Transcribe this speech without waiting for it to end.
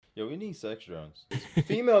Yo, we need sex drones.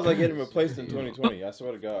 Females are getting replaced in 2020. I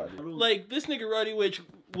swear to God. Like, this nigga Roddy Ricch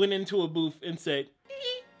went into a booth and said,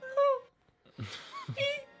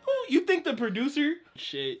 you think the producer?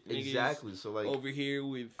 Shit, niggas exactly. So like over here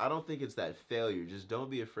with. I don't think it's that failure. Just don't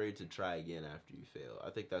be afraid to try again after you fail. I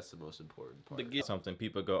think that's the most important part. Something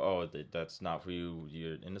people go, oh, that's not for you.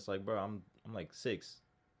 And it's like, bro, I'm like 6.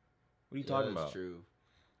 What are you talking about? That's true.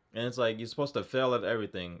 And it's like you're supposed to fail at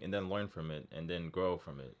everything and then learn from it and then grow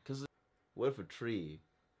from it. Cause what if a tree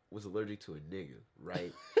was allergic to a nigga,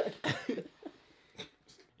 right?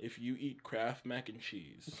 If you eat Kraft mac and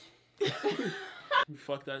cheese.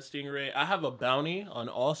 Fuck that stingray. I have a bounty on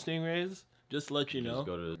all stingrays. Just to let you know. Just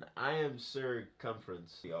go to I am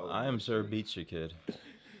circumference. I am Sir Beats Your Kid.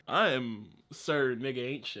 I am Sir Nigga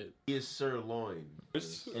Ain't Shit. He is sirloin.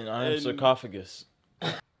 And I am sarcophagus.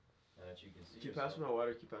 Keep passing my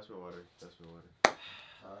water. Keep passing my water. Pass my water.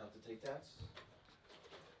 I have to take tax.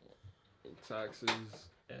 Taxes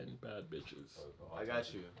and bad bitches. I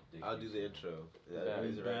got you. I'll do the intro.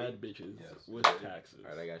 Bad bitches with taxes.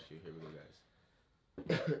 Alright, I got you. Here we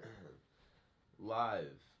go, guys. Live.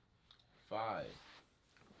 5,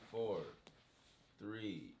 4,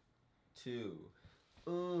 3, 2.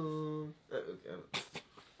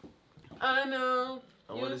 I know.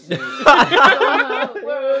 I want to say.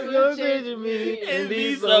 And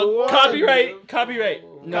be so copyright. No,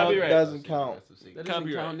 Copyright. it doesn't count. That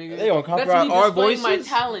doesn't count, nigga. They don't That's copyright me our displaying voices. my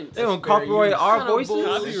talent. They don't copyright our Son of voices.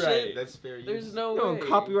 bullshit. Copyright. That's fair use. There's no They way. don't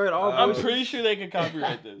copyright our I'm voices. pretty sure they can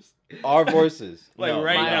copyright this. Our voices. Like No.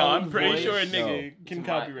 right My now, own I'm pretty voice? sure a nigga It's can my-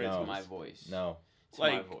 copyright No. It's this. my voice. No. It's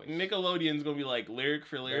Like my voice. Nickelodeon's gonna be like lyric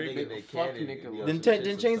for lyric. That nigga Nick Fuck Cannon, Nickelodeon. he Then, also then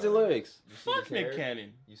shits change the sometimes. lyrics. You seen Fuck his Nick hair?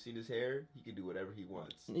 Cannon. You seen his hair? He can do whatever he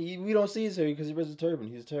wants. We don't see his hair because he wears a turban.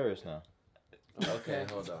 He's a terrorist now. Okay,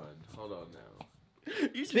 hold on now. You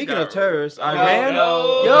just Speaking got- of terrorists, No, Iran.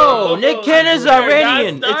 no, Yo, no, Nick no, Cannon's we're not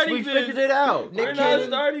Iranian. starting We this. figured it out. We're Nick not Cannon.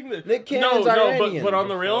 starting this. Nick Cannon's no, Iranian. but on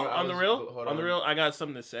the real, Before I on the was- real, hold on the on. real, I got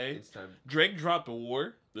something to say. It's time. Drake dropped "The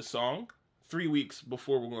War," the song, 3 weeks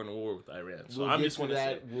before we're going to war with Iran. So We'll I get just to want to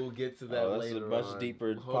say. that. We'll get to that Oh, that's a later much on.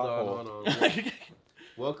 deeper Hold on, hold on. Nigga,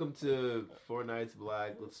 Welcome to Four Nights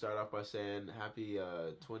Black. Let's start off by saying happy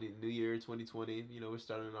New Year 2020. You know, we're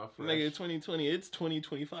starting off fresh. 2020, it's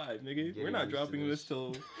 2025, nigga. Getting We're not used to dropping this this.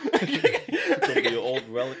 till. It's gonna be an old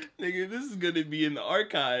relic. Nigga, this is gonna be in the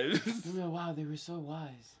archives. Oh, wow, they were so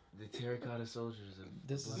wise. The terracotta soldiers. And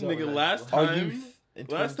This is Nigga, our- last our time- youth in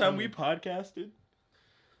Last time we 2020. podcasted,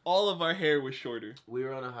 all of our hair was shorter. we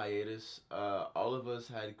were on a hiatus. All of us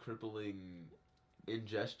had crippling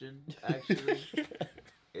ingestion. Actually,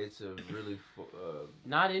 it's a really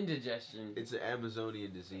Not indigestion. it's an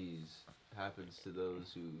Amazonian disease. Happens to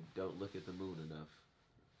those who don't look at the moon enough.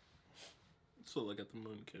 So look at the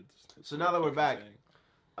moon, kids. That's So what now I'm that we're fucking back,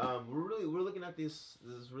 saying. we're looking at this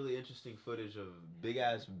really interesting footage of big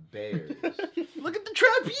ass bears. Look at the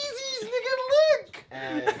trapezes, nigga. Look.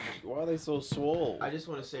 And Why are they so swole? I just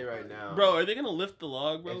want to say right now, Bro, are they gonna lift the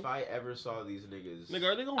log, bro? if I ever saw these niggas, Nigga,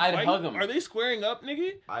 are they gonna I'd fight? hug 'em. Are they squaring up,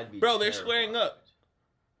 nigga? I'd be Bro, they're terrified. squaring up.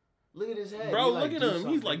 Look at his head. Bro, He like, look at "Do him. He's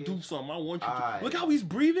something, like, nigga." do something. I want you to. Aye. Look how he's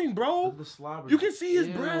breathing, Look bro. at the slobber. You can see his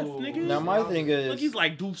Ew. breath, nigga. Now my thing is, Look, he's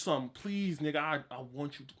like, do something, please, nigga. I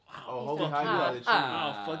want you to. Oh, hold on, fuck how you you up. gotta chew?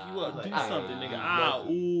 I'll fuck you up. Like, Do ah, something, nigga. ah, Ow,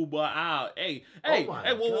 ooh, but ow. Hey, hey, my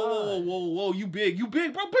hey, whoa, you big, bro.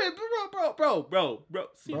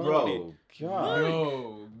 See, look at it. bro, God.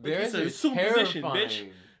 Yo, bears It's a are assumed position, bitch.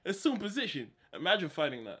 terrifying. Assume position. Imagine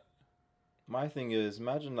fighting that. My thing is,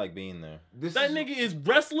 imagine like being there. That nigga is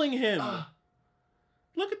wrestling him.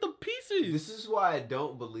 Look at the pieces. This is why I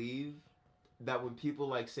don't believe that when people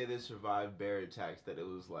like say they survived bear attacks, that it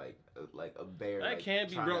was like a bear. That like, can't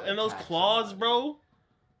be, trying bro. to And those attack claws, somebody. bro.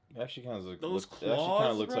 It actually kind of looks. Those It actually kind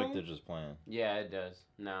claws, of looks bro? like they're just playing. Yeah, it does.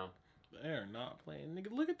 No. They're not playing,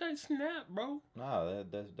 nigga. Look at that snap, bro. Nah,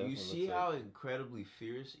 that definitely. You see looks how like, incredibly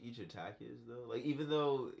fierce each attack is, though. Like even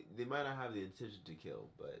though they might not have the intention to kill,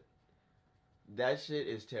 but that shit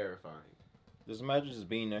is terrifying. just imagine just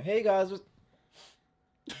being there. Hey guys,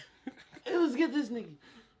 Hey, let's get this nigga.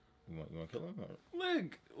 you want to kill him? Or?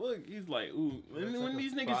 Look. He's like, ooh. It's When like a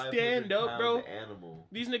these niggas stand up, 500-pound bro. Animal.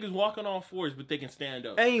 These niggas walking on fours, but they can stand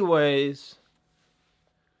up. Anyways,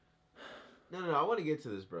 No, I want to get to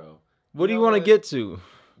this, bro. what do you know want to what? get to?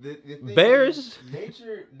 The thing Bears? is,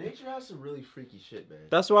 nature has some really freaky shit, man.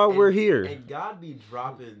 That's why we're here, And God be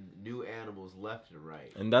dropping new animals left and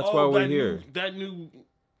right. and that's why we're here. That new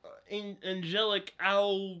angelic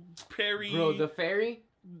owl Perry. Bro, the fairy?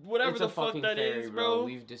 whatever It's the a fuck fucking that fairy, is, bro.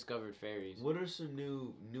 We've discovered fairies. What are some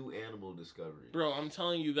new animal discoveries? Bro, I'm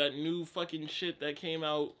telling you, that new fucking shit that came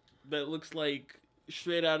out that looks like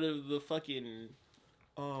straight out of the fucking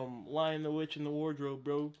Lion, the Witch, and the Wardrobe,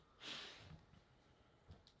 bro.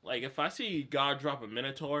 Like, if I see God drop a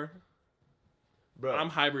Minotaur, Bro, I'm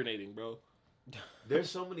hibernating, bro. there's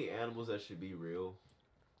so many animals that should be real.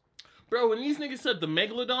 Bro, when these niggas said the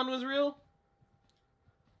Megalodon was real,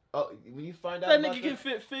 Oh, when you find out that about nigga can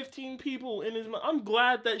fit 15 people in his mouth. I'm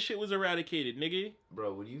glad that shit was eradicated, nigga.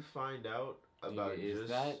 Bro, when you find out about Nigga, is just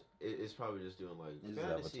that- it's probably just doing like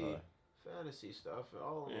It's fantasy stuff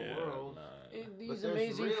all in Yeah, the world. nah. But These there's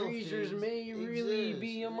amazing real creatures things may really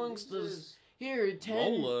be amongst us. Here,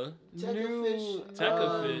 10 Mola.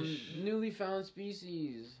 Tecafish. newly found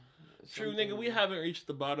species. True, nigga, we haven't reached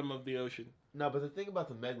the bottom of the ocean. No, but the thing about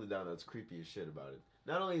the Megalodon that's creepy as shit about it,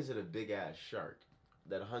 not only is it a big ass shark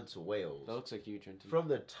that hunts whales, That looks like you, Trenton. from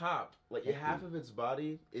the top, like half of its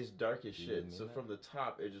body is dark as You shit. mean So that? from the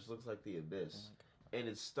top, it just looks like the abyss, and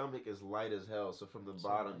its stomach is light as hell. So from the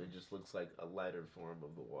bottom, it just looks like a lighter form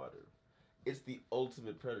of the water. It's the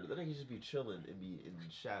ultimate predator. That nigga should be chilling and be in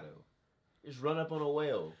shadow. Just run up on a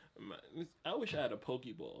whale. I wish I had a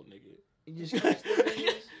Pokeball, nigga. And just catch them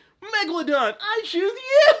niggas. Megalodon, I choose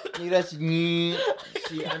you! Nigga, that's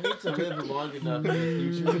See, I need to live long enough in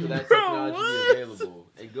the future for that Bro, technology to what? be available.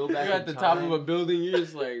 And go back You're at in the time. top of a building, you're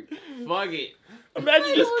just like, fuck it.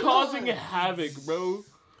 Imagine just causing havoc, bro.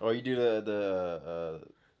 Or you do the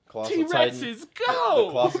Colossal Titan. T-Rexes, The go!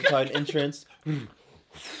 Colossal Titan entrance.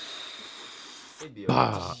 It'd be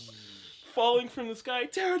Bah. Falling from the sky,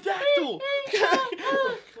 pterodactyl! What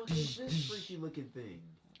the fuck is this freaky looking thing?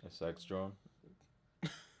 A sex drone.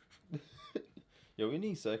 Yo, we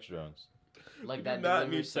need sex drones. Like You that do not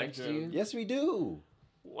delivers need sex sex to you? Yes, we do.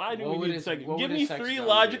 Why do What we would need a- sex? what Give would a me sex 3 drone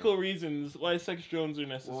logical reasons why sex drones are What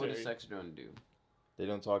would necessary. a sex drone do? They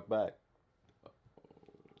don't talk back.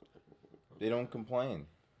 They don't complain.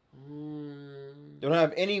 They don't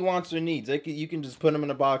have any wants or needs. You can just put them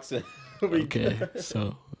in a box and Okay,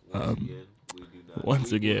 so Once again, we do not. once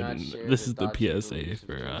Do not again, share this the is the thoughts and PSA beliefs of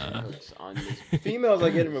for Trenton Hooks on this females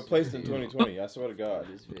are getting replaced in 2020. I swear to God.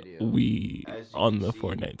 this video. we As you on can the see,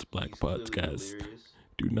 Fortnite's Black he's clearly podcast delirious.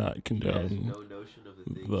 do not He has condone no notion of the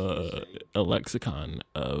things he's the saying. lexicon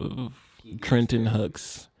of He needs Trenton therapy.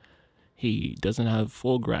 Hooks. He doesn't have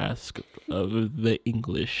full grasp of the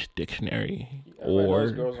English dictionary, Everybody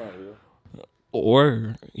knows or girls aren't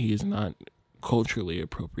real. he is not culturally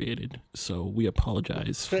appropriated. So we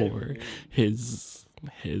apologize for his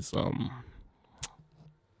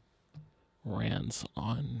rants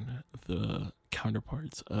on the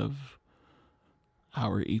counterparts of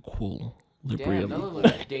our equal Damn, Librium. that look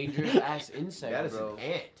like a dangerous ass insect, That is bro. an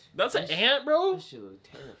ant. That's an ant, bro. That shit look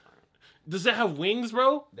terrifying. Does it have wings,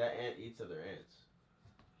 bro? That ant eats other ants.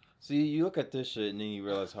 See, you look at this shit and then you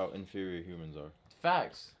realize how inferior humans are.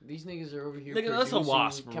 Facts. These niggas are over here. Nigga, that's a producing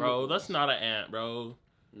wasp, bro. chemicals. That's not an ant, bro.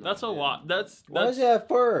 No, That's a dude. wasp. That's Why does it have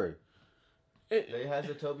fur? They has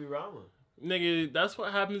a Toby Rama. nigga. That's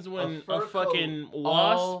what happens when fur a fucking coat.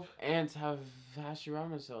 wasp. All ants have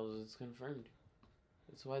Hashirama cells. It's confirmed.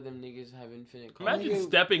 That's why them niggas have infinite. Imagine Nigga,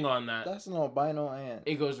 stepping on that. That's an albino ant.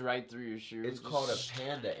 It goes right through your shoes. It's called a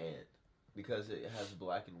panda ant because it has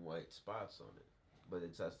black and white spots on it, but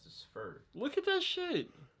that's this fur. Look at that shit.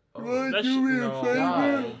 Oh, That shit, no.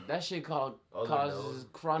 God, that shit called oh, causes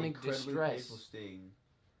chronic incredibly distress. painful sting.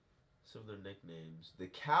 Some of their nicknames: the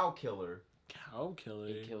cow killer. Cow killer.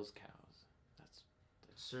 It kills cows. That's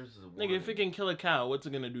It serves as a Nigga, warning. if it can kill a cow, what's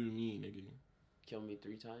it gonna do to me, nigga? kill me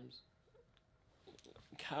 3 times.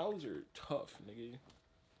 Cows are tough, nigga.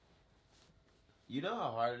 You know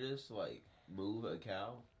how hard it is to like move a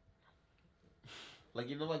cow? Like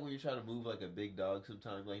you know like when you try to move like a big dog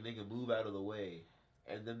sometimes, like nigga move out of the way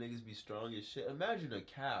and them niggas be strong as shit. Imagine a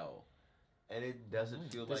cow and it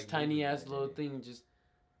doesn't feel This like tiny moving ass that little day. thing just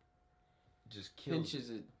Kills pinches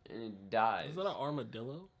it and it dies. Is that an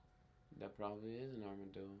armadillo? That probably is an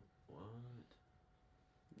armadillo. What?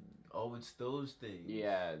 Oh, it's those things.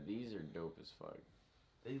 Yeah, these are dope as fuck.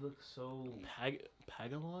 They look so.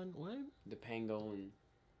 Pagolon? What? The pangolin.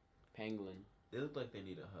 Pangolin. They look like they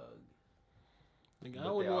need a hug. Nigga, But I they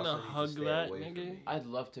wouldn't want to also need to hug stay that, away from nigga. me. I'd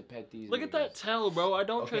love to pet these. Look at that niggas. tail, bro. I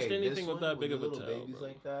don't trust Okay, anything this with that one, big of a little tail, babies bro.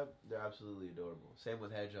 like that, they're absolutely adorable. Same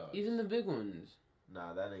with hedgehogs. Even the big ones.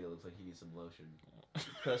 Nah, that nigga looks like he needs some lotion.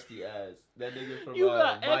 Crusty ass. That nigga from You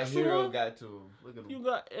got My eczema? Hero got to him. Look at him. You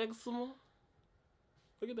got eczema?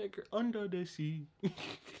 Look at that girl. Under the sea.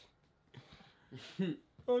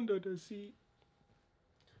 Under the sea.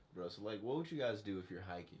 Bro, so like, what would you guys do if you're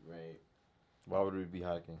hiking, right? Why would we be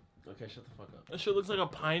hiking? Okay, shut the fuck up. That shit looks like a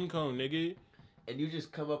pine cone, nigga. And you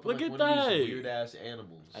just come up Look with like, at one of that. these weird ass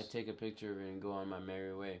animals. I take a picture of it and go on my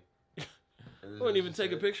merry way. And I this wouldn't is even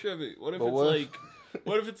take a it. picture of it. What if But it's what if- like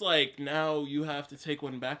What if it's like now you have to take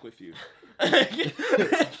one back with you?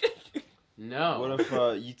 No. What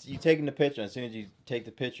if you taking the picture, and as soon as you take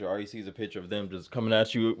the picture, all you see is a picture of them just coming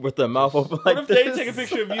at you with their mouth open like What if this? they take a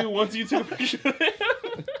picture of you once you took a picture of them?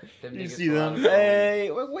 Them You niggas see pull them? out a phone.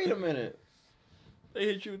 Hey, wait a minute. They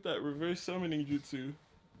hit you with that reverse summoning jutsu.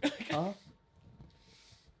 Huh?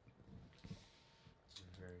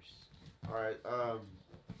 All right.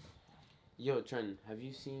 Yo, Trent, have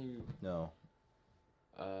you seen No.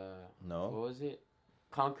 what No. was it?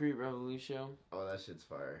 Concrete Revolution? Oh, that shit's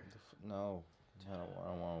fire. No. I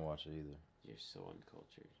don't want to watch it either. You're so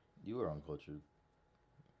uncultured. You were uncultured.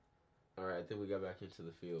 All right, I think we got back into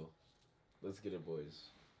the field. Let's get it, boys.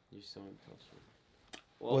 You're so uncultured.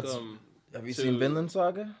 Welcome Have you to seen Vinland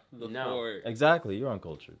Saga? the No. fort. Exactly. You're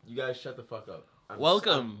uncultured. You guys shut the fuck up.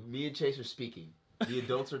 Welcome. me and Chase are speaking. The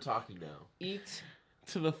adults are talking now. Eat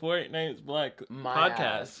To the Fortnite's Black my podcast.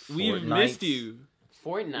 ass. We've Fortnite's. missed you.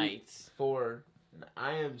 Fortnite. For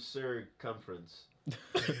I am circumference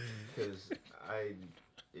because I'm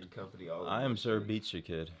in company all. I am this Sir shit. Beats Your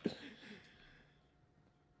Kid.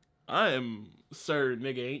 I am Sir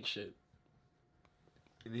Nigga Ain't Shit.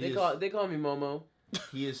 And They call me Momo.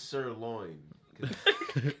 he is sirloin. 'Cause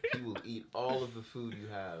he will eat all of the food you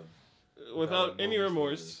have. Without any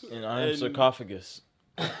moments remorse. And I am And- Sarcophagus.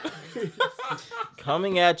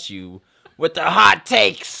 Coming at you with the hot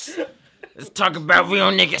takes. Let's talk about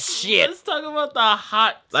real nigga shit. Let's talk about the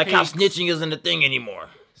hot Like how takes. snitching isn't a thing anymore.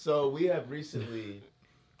 So we have recently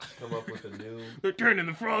come up with a new. They're turning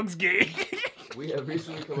the frogs gay. We have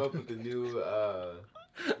recently come up with a new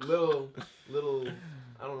little.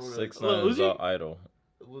 I don't know. 6 Well, 9 is Uzi? all idle.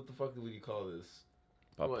 What the fuck do we call this?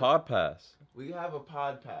 A What? pod pass. We have a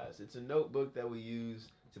pod pass. It's a notebook that we use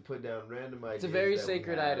to put down random ideas. It's a very that we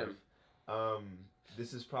sacred have. item.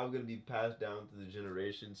 This is probably going to be passed down through the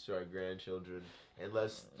generations to our grandchildren,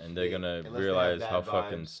 unless And they're gonna unless they have realize bad how vibes.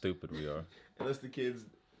 fucking stupid we are. Unless the kids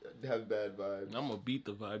have bad vibes. I'm gonna beat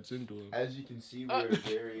the vibes into them. As you can see, we're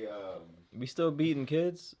very We still beating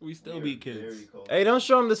kids? We still we're beat very kids. cultured. Hey, don't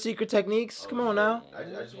show them the secret techniques. Come on now. I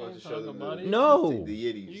just wanted to You show can't them talk about the, it. No. the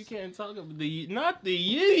yiddies. You can't talk about not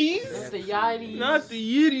the yiddies. That's the yiddies. Not the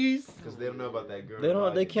yiddies. Because they don't know about that girl. They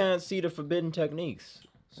don't. They vlogging. can't see the forbidden techniques.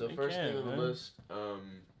 So They first can, thing on the man. list,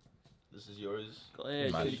 this is yours. Go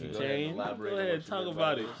ahead, My Kitty shit. Go ahead and Kane. Go elaborate on ahead, what you talk meant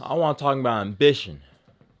about by it. this. I want to talk about ambition.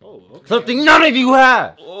 Oh, okay. Something none of you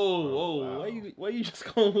have. Oh, wow. why you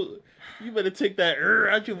just go? You better take that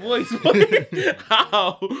out your voice, boy.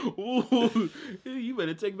 How? Ooh, you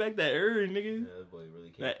better take back that nigga. Yeah, that boy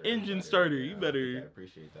really came That for engine everybody. starter, Yeah, you I think better- I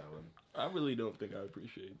appreciate that one. I really don't think I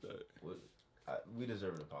appreciate that. We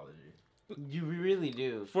deserve an apology. You really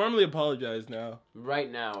do. Formally apologize now. Right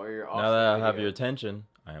now, or you're off. Now that I the have video. your attention,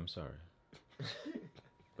 I am sorry.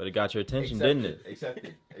 But it got your attention, didn't it? Accept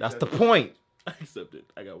it. That's the Accept it. point. I accept it.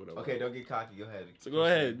 I got what I want. Okay, don't get cocky. Go ahead. So go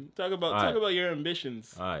ahead. Talk All right. about your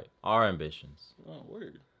ambitions. All right, our ambitions. Oh,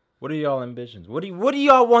 word. What are y'all ambitions? What do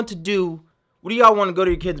y'all want to do? What do y'all want to go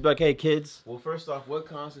to your kids? Be like, hey kids, Well, first off, what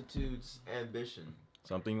constitutes ambition?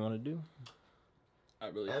 something you want to do? I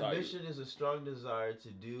really thought Ambition is a strong desire to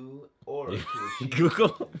do or to achieve Google.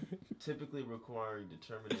 something, typically requiring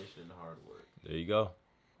determination and hard work. There you go.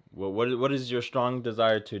 What is your strong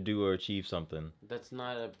desire to do or achieve something That's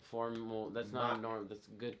not a formal. That's not a norm. That's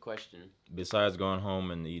a good question. besides going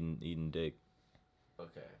home and eating dick?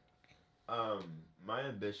 Okay. My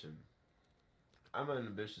ambition. I'm an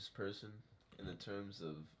ambitious person in the terms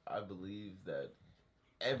of I believe that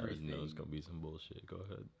I everything know it's gonna be some bullshit. Go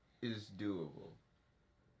ahead. is doable.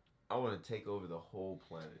 I want to take over the whole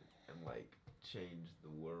planet and like change the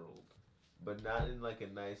world, but not in like a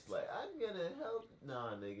nice like I'm gonna help.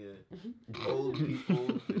 Nah, nigga. Old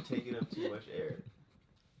people for taking up too much air.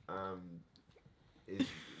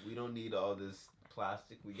 We don't need all this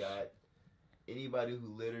plastic we got. Anybody who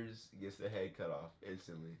litters gets their head cut off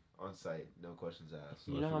instantly on site, no questions asked.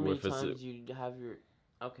 You What know if- how what many if it's a- times you have your.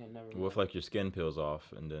 Okay, never mind. What if like your skin peels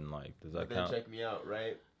off and then like does that But then count? check me out,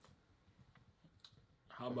 right?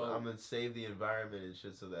 How I'm about gonna save the environment and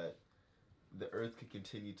shit so that the Earth could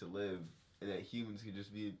continue to live and that humans could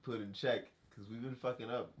just be put in check. Cause we've been fucking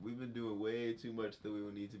up. We've been doing way too much that we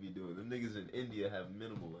would need to be doing. Them niggas in India have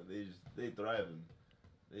minimal and they thriving.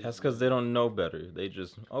 That's because they don't know better. They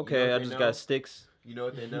just okay. what I they just know? got sticks You know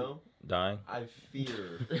what they know? dying. I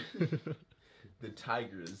fear the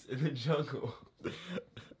tigers in the jungle.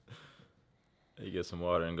 You get some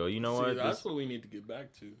water and go. You know See, what? that's This, what we need to get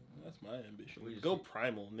back to. That's my ambition. We just Go need-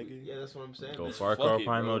 primal, nigga. Yeah, that's what I'm saying. Go man. Far fuck Cry it,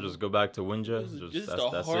 Primal, bro. just go back to Winja. Just That's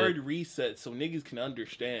a hard it. reset so niggas can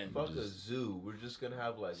understand. Fuck a Just- zoo. We're just gonna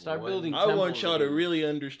have like Start one- building I want temples y'all to again. really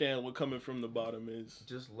understand what coming from the bottom is.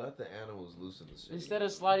 Just let the animals loose in the city. Instead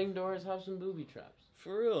of sliding doors, have some booby traps.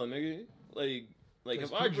 For real, nigga. Like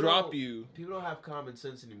if 'Cause I people drop don't- you, People don't have common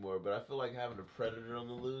sense anymore, but I feel like having a predator on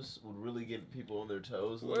the loose would really get people on their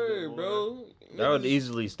toes. A little bit word, more. bro. That would Niggas-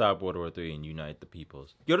 easily stop World War III and unite the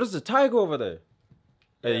peoples. Yo, there's a tiger over there.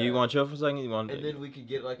 Hey, Yeah. you want to chill for a second? You want? And then we could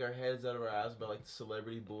get like our heads out of our ass about like the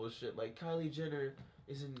celebrity bullshit. Like Kylie Jenner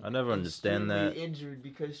isn't. I never understand that. Injured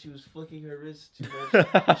because she was flicking her wrist too much.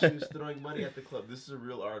 And she was throwing money at the club. This is a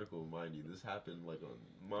real article, mind you. This happened like on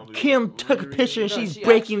Mama. Kim took a picture and No, she's she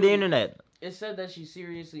breaking the actually- internet. It said that she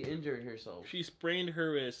seriously injured herself. She sprained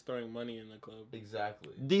her wrist throwing money in the club. Exactly.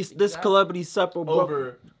 This Exactly. celebrity supper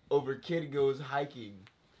Over kid goes hiking,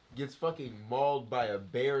 gets fucking mauled by a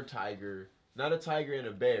bear tiger. Not a tiger and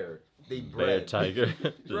a bear. They bear bred. tiger,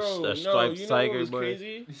 Bro, just a no, striped you know tiger, what was boy.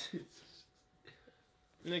 crazy?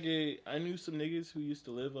 Nigga, I knew some niggas who used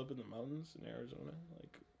to live up in the mountains in Arizona,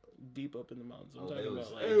 like deep up in the mountains. I'm Oh, talking they about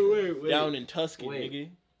was- like Hey, wait. down in Tuscan, Wait. nigga.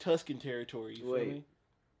 Tuscan territory. You Wait. feel me?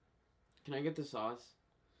 Can I get the sauce?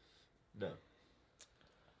 No.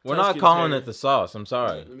 We're not Tuscan calling Terror. it the sauce. I'm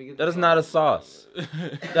sorry. Let me get That the is not a sauce.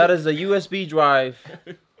 That is a USB drive.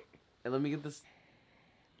 And let me get this.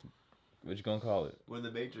 What you gonna call it? We're in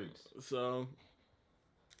the Matrix. So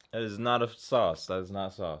That is not a sauce. That is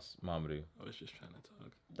not sauce, Mamadou. I was just trying to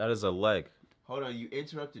talk. That is a leg. Hold on, you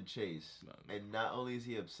interrupted Chase. No. And not only is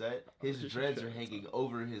he upset, I was his just dreads trying are to hanging talk.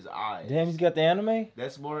 over his eyes. Damn, he's got the anime.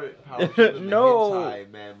 That's more powerful than No. the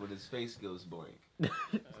hentai man when his face goes blank.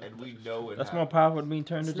 And we know what That's more happened. powerful than being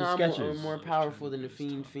turned It's into not sketches. more Just powerful trying than to the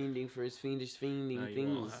fiend stop. fiending for his fiendish Now fiending you all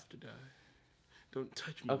things. have to die. Don't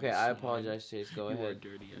touch me. Okay, you I slime. apologize, Chase. Go You are ahead.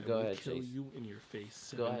 dirty. I Go will ahead, kill Chase. you in your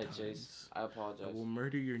face. Go 7 ahead, times. Chase. I I apologize. will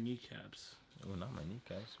murder your kneecaps. Oh, not my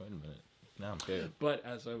kneecaps. Wait a minute. Now I'm scared. But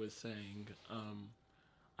as I was saying,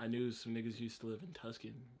 I knew some niggas used to live in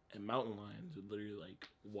Tuscan, and mountain lions would literally like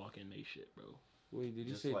walk in they shit, bro. Wait, did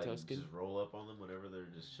you Just say like, Tuscan? just roll up on them whenever they're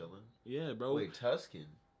just chilling. Yeah, bro. Wait, Tuscan?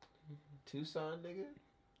 Tucson, nigga?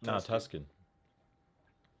 Nah, Tuscan.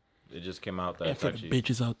 It just came out that and for the touchy.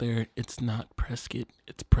 bitches out there, it's not Prescott,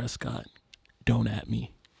 it's Prescott. Don't at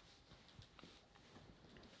me.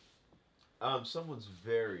 Someone's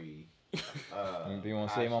very. Do you want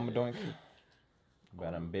to say, Mama passionate. Doink?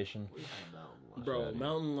 About ambition. Where's the mountain lion? Bro, Outta here.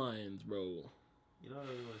 mountain lions, bro. You know what I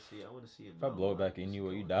really want to see? I want to see a If I mountain blow it back lion in you,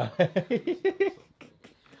 will you just die? going-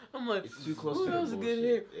 I'm like, It's too close ooh, to that the was a bullshit. good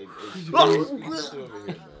hit. It's too close to over here,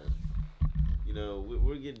 man. You know,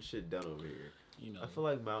 we're getting shit done over here. You know. I feel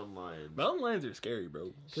like mountain lions. Mountain lions are scary,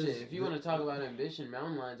 bro. Shit, if you want to talk about ambition,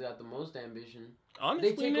 mountain lions got the most ambition. Honestly,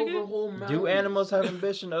 They take nigga, over whole mountains. Do animals have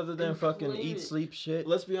ambition other than And fucking claim eat, it. sleep, shit?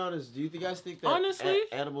 Let's be honest. Do you guys think that Honestly-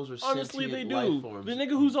 animals are honestly, they sentient do. life forms? The nigga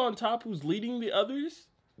who's on top, who's leading the others,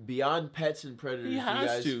 Beyond pets and predators, He do you has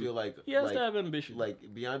guys to. feel like he has like, to have ambition.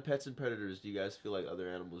 like beyond pets and predators? Do you guys feel like other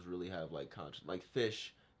animals really have like conscious, like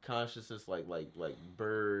fish consciousness, like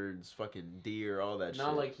birds, fucking deer, all that shit?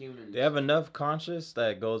 Not like humans. They have enough conscious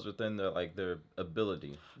that goes within their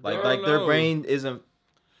ability. Like Bro, like their no. brain isn't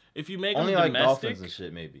if you make only them like domestic, dolphins and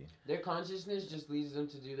shit maybe. Their consciousness just leads them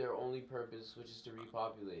to do their only purpose, which is to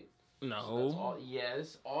repopulate. So that's no. all.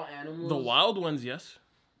 Yes, all animals. The wild ones, yes.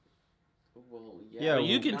 Well, Yeah, But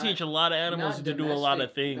you well, can not- teach a lot of animals not to do a lot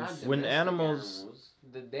of domestic- things. not When domestic animals-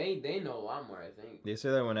 they know a lot more. I think. They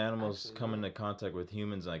say that when animals Actually, come no. into contact with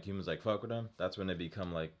humans, like humans like fuck with them, that's when they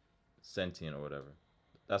become like sentient or whatever.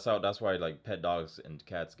 That's why like pet dogs and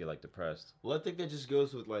cats get like depressed. Well, I think that just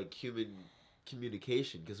goes with like human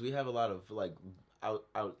communication because we have a lot of like out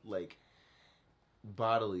like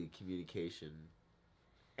bodily communication,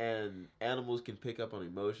 and animals can pick up on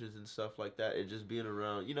emotions and stuff like that. And just being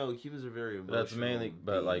around, you know, humans are very emotional. But that's mainly,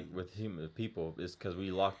 but like beings. with human people, it's because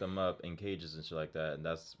we lock them up in cages and shit like that, and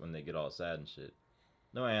that's when they get all sad and shit.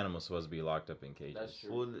 No animal's supposed to be locked up in cages. That's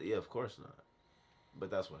true. Well, yeah, of course not. But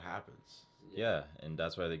that's what happens. Yeah, and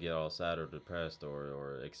that's why they get all sad or depressed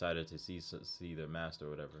or excited to see their master or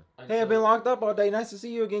whatever. Hey, I've been locked up all day. Nice to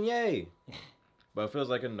see you again. Yay! But it feels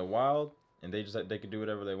like in the wild, and they could do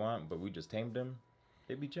whatever they want, but we just tamed them.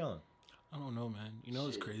 They'd be chilling. I don't know, man. You know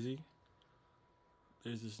what's Shit. crazy?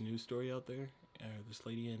 There's this news story out there. This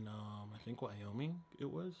lady in I think Wyoming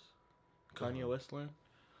it was, Kanye Westland.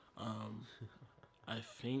 I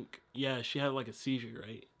think she had like a seizure,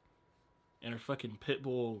 right? And her fucking pit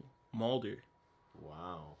bull mauled her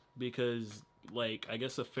Wow. because like I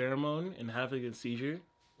guess a pheromone and having a seizure,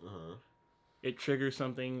 Uh huh. it triggers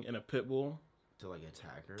something in a pit bull To like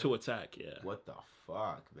attack her. To attack, yeah. What the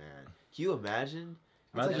fuck, man? Can you imagine?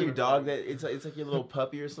 It's Imagine- like your dog that it's like your little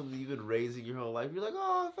puppy or something you've been raising your whole life. You're like,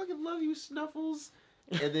 oh, I fucking love you, Snuffles.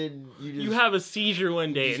 And then You have a seizure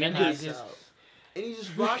one day, and just then pass out. And he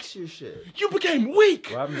just rocks your shit. you became weak.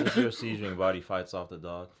 What happens if you're a seizure and your body fights off the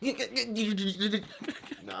dog? No,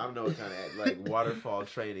 I don't know what kind of like waterfall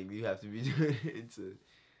training you have to be doing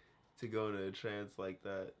to go into a trance like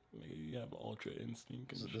that. You have ultra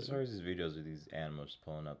instinct. So And there's shit. always these videos of these animals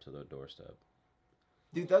pulling up to their doorstep.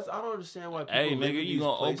 Dude, I don't understand why people Hey, live in nigga, you these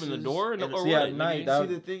gonna open the places door and or See, what? at night, nigga?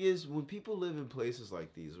 See, the thing is, when people live in places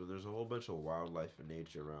like these, where there's a whole bunch of wildlife and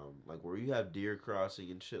nature around, like where you have deer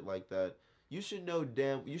crossing and shit like that, you should know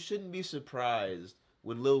you shouldn't be surprised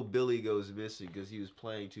when Lil Billy goes missing because he was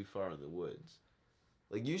playing too far in the woods.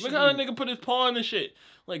 Like you should. Look how that nigga put his paw in the shit.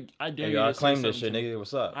 Like, I dare Hey, you I to say claim something this shit, to me. nigga.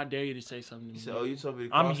 What's up? I dare you to say something to He me. said, "Oh, you told me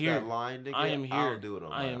to I'm cross here. that line, nigga. I am here. I'll do it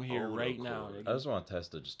on I my am here own right accord." now, nigga. I just want to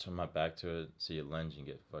test it. Just turn my back to it, see a lens, and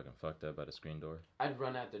get fucking fucked up by the screen door. I'd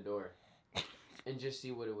run out the door and just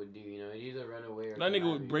see what it would do. You know, it'd either run away or. That come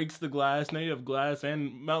nigga at me. breaks the glass. Now you have glass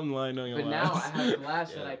and mountain lion on your But now I ass. have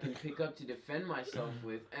glass that Yeah. I can pick up to defend myself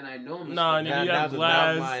with, and I know I'm. Nah, gonna nigga, Now, you now have the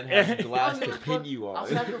glass. mountain lion has glass I to don't give a pin fuck. you I'll on.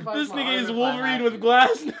 sacrifice This my nigga arm is if I Wolverine have with to.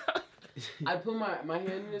 glass now. I put my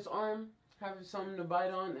hand in his arm, have something to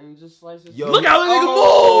bite on, and just slice his. Yo, Look how that nigga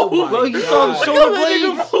oh move! my Bro, you saw the God. shoulder Look how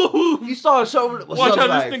that nigga move! You saw the shoulder. Watch how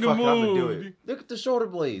Like, this nigga fuck it, I'ma do move. it. Look at the shoulder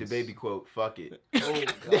blades. The baby quote, fuck it. Oh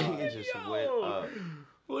Nigga just Yo. went up.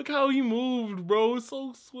 Look how he moved, bro.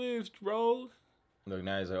 So swift, bro. Look,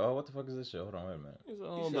 now he's like, oh, what the fuck is this shit? Hold on, wait a minute. He said, You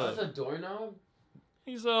hold said, that's up. a doorknob.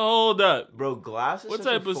 He said, hold up. Bro, glass is What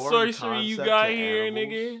such type a of foreign sorcery you concept got to here,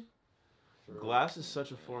 animals. nigga? Glass is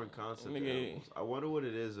such a foreign concept to Nigga. animals. I wonder what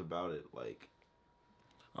it is about it, like,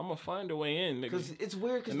 I'm gonna find a way in, nigga. because it's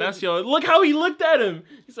weird. Cause And that's your. Look how he looked at him.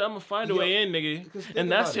 He said, "I'm gonna find a Yo, way in, nigga." because think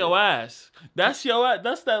And that's about your ass. That's your ass.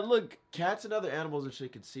 That's that look. cats and other animals and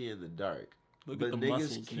shit can see in the dark, Look but at the niggas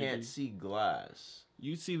muscles, can't nigga. see glass.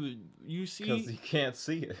 You see the. You Because see. he can't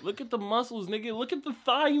see it. Look at the muscles, nigga. Look at the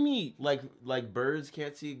thigh meat. Like birds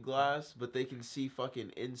can't see glass, but they can see fucking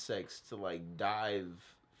insects to like dive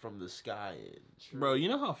from the sky in. Bro, you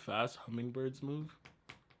know how fast hummingbirds move?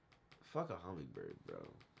 Fuck a hummingbird, bro.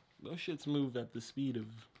 Those shits move at the speed of.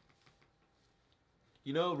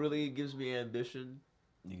 You know, really, it gives me ambition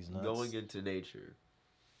These nuts. going into nature.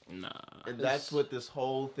 Nah. And that's what this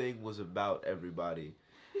whole thing was about, everybody.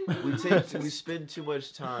 We spend too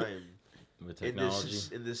much time With in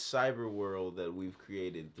technology. this cyber world that we've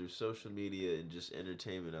created through social media and just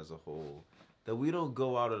entertainment as a whole, that we don't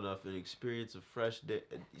go out enough and experience a fresh day.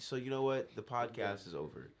 So you know what? The podcast is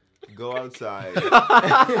over. Go outside.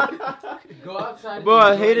 Go outside. Bro,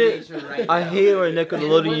 I and hate enjoy it. nature right I now. hate it when And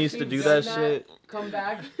Nickelodeon once used to you've do done that shit. Come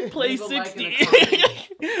back. Play leave a like 60. and a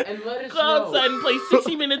comment, and let us Go know. outside and play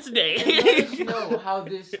 60 minutes a And let us day. know how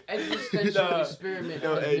this existential No, experiment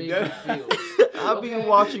no, has hey, made no. you feel. I'll be Okay?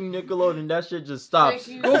 watching Nickelodeon. That shit just stops.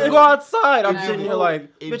 Thank you. Go outside. I'm And I sitting here hope like,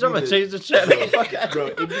 it'd bitch, I'm be gonna the- change the channel. Fuck out. Bro,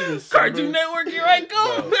 it'd be the summer. Cartoon Network, here I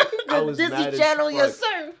go. Bro, I was Disney mad as Channel, fuck. yes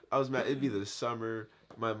sir. I was mad. It'd be the summer.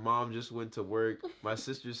 My mom just went to work. My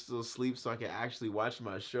sister still asleep, so I can actually watch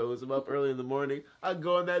my shows. I'm up early in the morning. I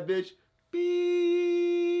go on that bitch.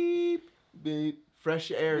 Beep. Beep.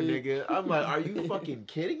 Fresh air, nigga. I'm like, are you fucking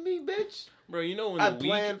kidding me, bitch? Bro, you know when I the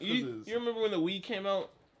planned Wii, for you, this. you remember when the Wii came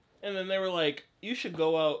out, and then they were like, "You should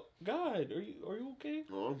go out." God, are you okay?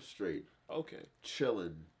 Oh, I'm straight. Okay.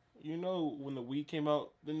 Chilling. You know when the Wii came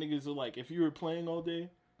out, the niggas were like, if you were playing all day,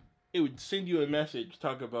 it would send you a message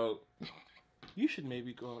talk about. You should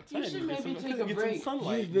maybe go outside. You should and get maybe some, take a get break. some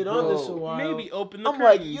sunlight. You've been on this a Bro, while. Maybe open the I'm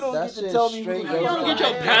like, curtains. you don't That get to shit's tell me straight who You don't get your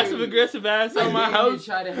am. passive aggressive ass I out of my dare you house. to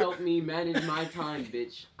try to help me manage my time,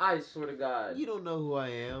 bitch. I swear to God. You don't know who I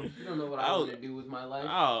am. You don't know what I I'll- want to do with my life.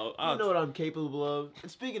 I'll You know what I'm capable of. And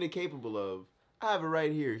speaking of capable of, I have it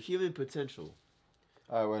right here. Human potential.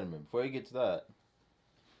 All right, wait a minute. Before you get to that,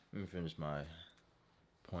 let me finish my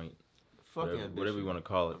point. Fuck Whatever, ambition. whatever you want to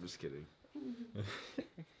call it. I'm just kidding.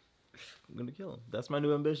 I'm gonna kill him. That's my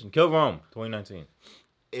new ambition. Kill Rome, 2019.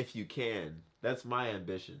 If you can. That's my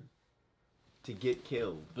ambition. To get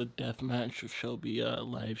killed. The death match shall be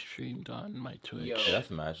live streamed on my Twitch. Yo. Yeah, that's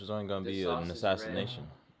the match. It's only gonna The be sauce an is assassination.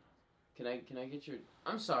 Can I get your?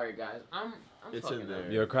 I'm sorry, guys. I'm It's fucking in there.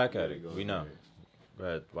 up. You're a crack You gotta addict. go We in know. there. Go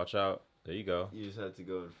ahead. Watch out. There you go. You just had to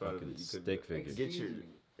go in front Fucking of it. You couldn't stick figure. Get your. Excuse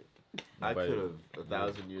me. I Nobody- could have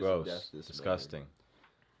 1,000 years Gross. of death this Disgusting.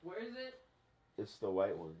 Where is it? It's the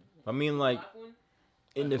white one. I mean, like, Black one?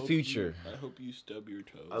 in I the hope future. I hope you stub your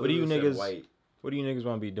toe. I What do you literally said niggas- White. What do you niggas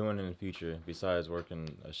want to be doing in the future besides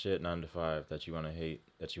working a shit 9 to 5 that you want to hate,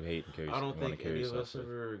 that you hate and carry? I don't want to think carry any of yourself us with?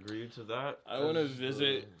 ever agreed to that. I want to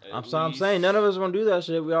visit. I'm saying none of us want to do that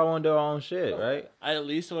shit. We all want to do our own shit, right? I at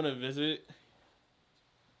least want to visit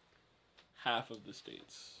half of the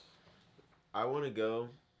states. I want to go.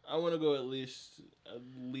 I want to go at least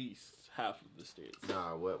half of the states.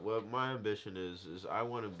 Nah, what my ambition is I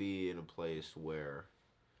want to be in a place where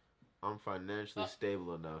I'm financially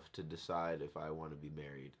stable enough to decide if I want to be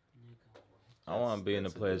married. I want to be in a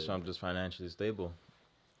place where I'm just financially stable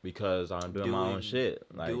because I'm doing my own shit.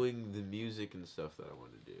 Like, doing the music and stuff that I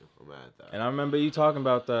want to do. I'm at that. And I remember you talking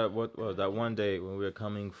about that. What was that one day when we were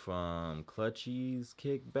coming from Clutchy's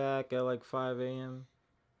kickback at like 5 a.m.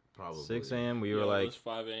 Probably 6 a.m. We Yeah, were it like, was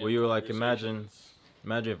 5 a.m. well, you were like, imagine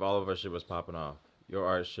conversations. if all of our shit was popping off. Your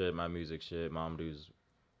art shit, my music shit, Mamadou,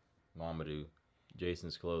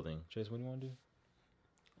 Jason's clothing. Jason, what do you want to do?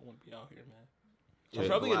 I want to be out here, man. Chase I'm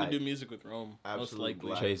probably Black. gonna do music with Rome, most Absolute likely.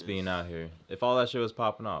 black. Chase being out here. If all that shit was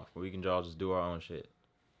popping off, we can all just do our own shit.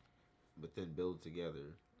 But then build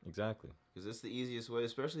together. Exactly. Because it's the easiest way,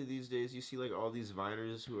 especially these days. You see like all these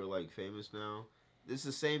Viners who are like famous now. This is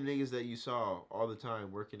the same niggas that you saw all the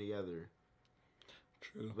time working together.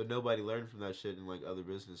 True. But nobody learned from that shit in like other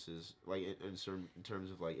businesses, like in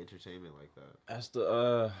terms of like entertainment like that. That's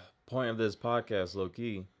the point of this podcast, low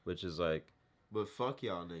key, which is like, But fuck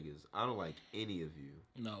y'all niggas. I don't like any of you.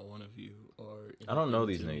 Not one of you are. I don't know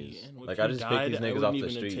anything these to me. niggas. And if Like, you I just pick these niggas I off wouldn't the even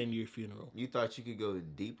street. attend your funeral. You thought you could go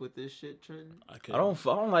in deep with this shit, Trenton? I could. I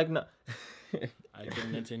don't like no. I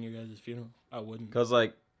couldn't attend your guys' funeral. I wouldn't. Cause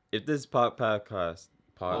like, if this podcast,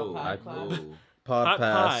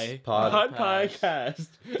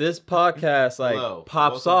 this podcast like Hello.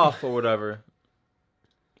 pops Welcome. off or whatever,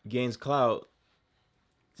 gains clout,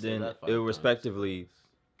 Say then that 5 it'll times. respectively,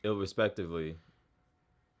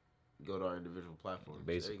 Go to our individual platforms.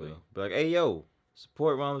 basically, There you be like, hey yo,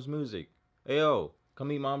 support Mom's music. Hey yo,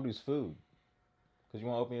 come eat Mom's food. Cause you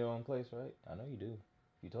want to open your own place, right? I know you do.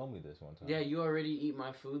 You told me this one time. Yeah, you already eat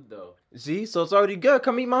my food though. See, so it's already good.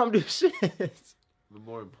 Come eat Mom's shit. But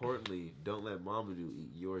more importantly, don't let Mamadou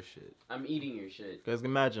eat your shit. I'm eating your shit. Cause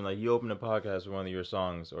imagine like you open a podcast with one of your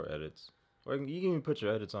songs or edits, or you can even put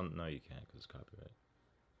your edits on. No, you can't, cause it's copyright.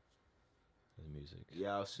 The music.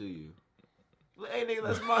 Yeah, I'll sue you. Hey nigga,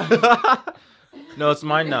 that's mine. No, it's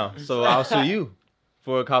mine now. So I'll sue you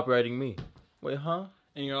for copywriting me. Wait, huh?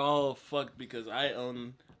 And you're all fucked because I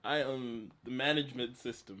own the management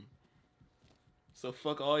system. So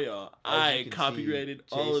fuck all y'all. As you I can copyrighted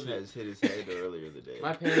see, all Chase of it. has hit his head earlier today.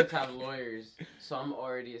 My parents have lawyers, so I'm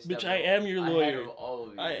already a step Bitch, I am your ahead lawyer. of all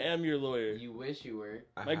of you. I am your lawyer. You wish you were.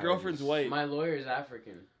 My girlfriend's white. My lawyer is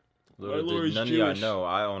African. Little lawyer did is none of y'all Jewish. know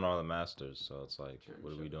I own all the masters, so it's like, Sure,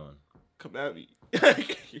 what are we sure. doing? Come at me. You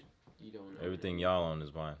don't know. Everything y'all own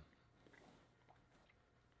is mine.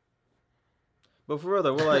 But for real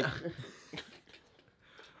though, we're like,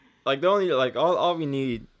 like the only like all we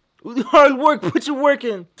need, hard work. Put your work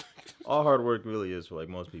in. All hard work really is for like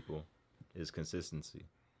most people is consistency.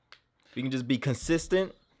 If you can just be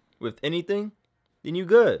consistent with anything, then you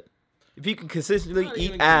good. If you can consistently Not eat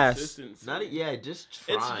even ass, consistency. Just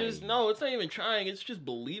try. It's just no. It's not even trying. It's just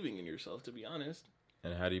believing in yourself. To be honest.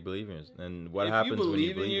 and how do you believe in it? And what If happens you believe when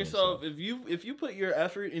you believe in yourself, if you put your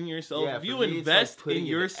effort in yourself, Yeah, if you for me, it's invest like putting in an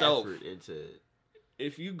yourself, effort into it.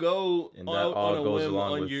 if you go And that on all a goes whim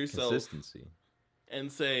along on with yourself consistency.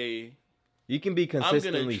 and say, You can be I'm gonna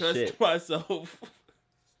consistently trust shit. myself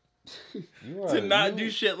You to not do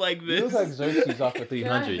shit like You this. look like Xerxes off of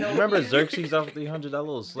 300. You God, no. remember Xerxes off of 300? That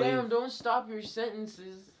little slave. Damn, don't stop your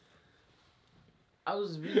sentences. I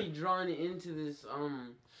was really drawn into this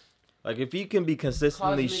Like if you can be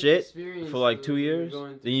consistently cosmic shit experience for like that 2 we were years,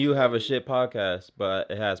 going then through you have a today. shit podcast,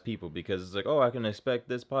 but it has people because it's like, oh, I can expect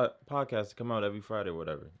this podcast to come out every Friday or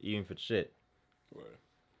whatever, even if it's shit. Right.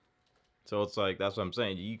 So it's like that's what I'm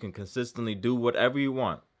saying. You can consistently do whatever you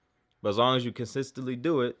want, but as long as you consistently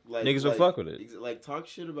do it, niggas will fuck with it. Like talk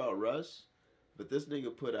shit about Russ, but this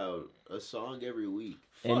nigga put out a song every week.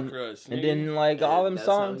 Fuck And- Russ. And nigga. then like all them That's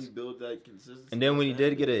how songs, he built that consistency. and then when he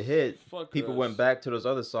did get a hit, Fuck people Russ. went back to those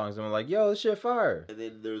other songs and were like, yo, this shit fire. And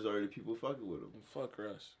then there's already people fucking with him. Fuck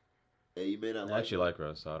Russ. Hey, you may not I like actually him. like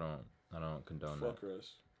Russ, so I don't condone that. Fuck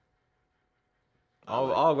Russ.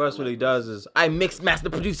 All Russ really does is I mix, master,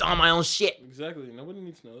 produce all my own shit. Exactly. Nobody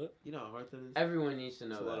needs to know that. You know how hard that is? Everyone needs to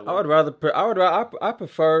know It's a lot that. of I would rather I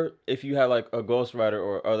prefer if you had like a ghostwriter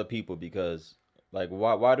or other people because like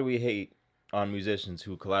why do we hate on musicians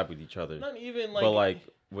who collab with each other? Not even like. But like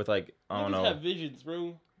with like I don't niggas know. have visions,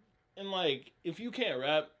 bro. And like, if you can't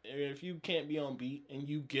rap, or if you can't be on beat, and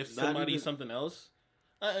you gift Not somebody even- something else,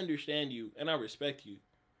 I understand you and I respect you.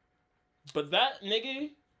 But that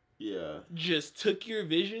nigga just took your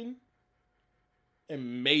vision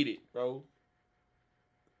and made it, bro.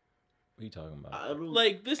 What are you talking about?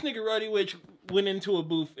 Like, this nigga Roddy Ricch went into a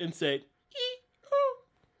booth and said, ee-oh,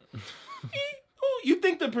 ee-oh. You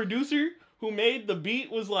think the producer who made the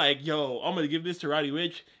beat was like, yo, I'm going to give this to Roddy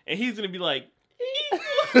Ricch, and he's going to be like,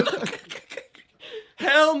 ee-oh.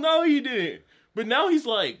 Hell no, he didn't. But now he's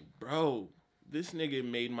like, bro, this nigga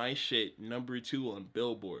made my shit number 2 on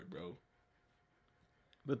Billboard, bro.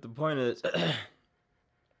 But the point is,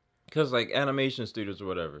 because like animation studios or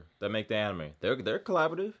whatever that make the anime, they're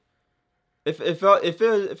collaborative. If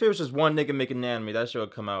it was just one nigga making an anime, that show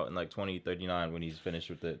would come out in like 2039 when he's finished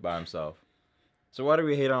with it by himself. So why do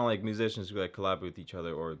we hate on like musicians who like collaborate with each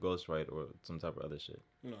other or ghostwrite or some type of other shit?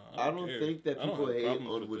 No, I don't think that people hate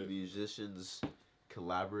on when it. musicians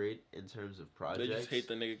collaborate in terms of projects. They just hate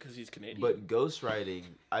the nigga because he's Canadian. But ghostwriting,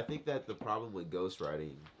 I think that the problem with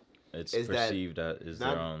ghostwriting it's perceived as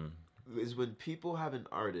their own. Is when people have an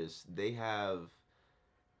artist, they have.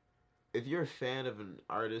 If you're a fan of an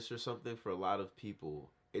artist or something, for a lot of people,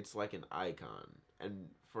 it's like an icon. And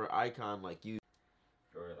for an icon like you,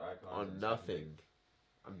 or an icon on nothing,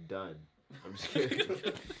 I'm done. I'm just kidding.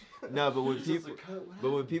 No, but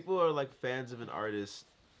when people are like fans of an artist,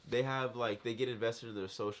 they have like they get invested in their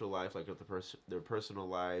social life, like their personal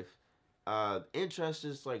life. Interest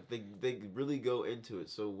is like they really go into it.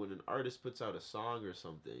 So when an artist puts out a song or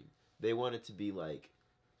something, they want it to be like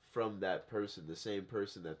from that person, the same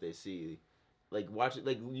person that they see. Like watch it,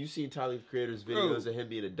 like you see Tyler the Creator's videos of him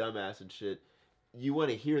being a dumbass and shit. You want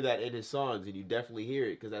to hear that in his songs, and you definitely hear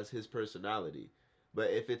it because that's his personality.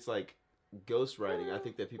 But if it's like ghostwriting, I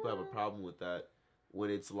think that people have a problem with that when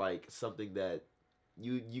it's like something that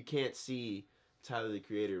you can't see Tyler the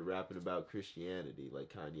Creator rapping about Christianity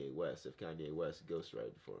like Kanye West if Kanye West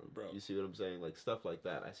ghostwriting for him. Bro. You see what I'm saying? Like stuff like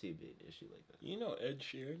that. I see it being an issue like that. You know Ed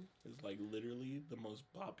Sheeran is like literally the most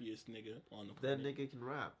boppiest nigga on the That planet. nigga can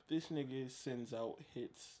rap. This nigga sends out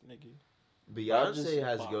hits, nigga. Beyonce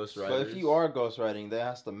has ghostwriters. But if you are ghostwriting, that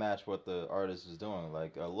has to match what the artist is doing.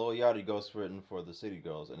 Like Lil Yachty ghostwritten for the City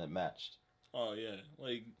Girls, and it matched. Oh yeah,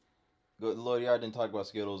 like Lil Yachty didn't talk about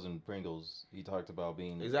Skittles and Pringles. He talked about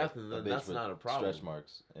being exactly. a bitch That's with not a problem. Stretch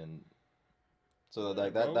marks, and so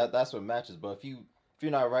like that's what matches. But if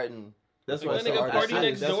you're not writing, that's like what that nigga Party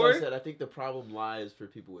Next That's Door. what I said. I think the problem lies for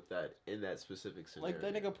people with that in that specific scenario. Like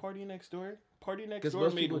that nigga Party Next Door. Party Next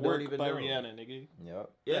Door made Work by Rihanna, nigga.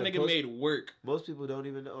 Yep. Yeah, that nigga made Work. Most people don't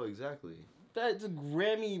even know exactly. That's a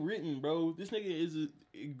Grammy written, bro. This nigga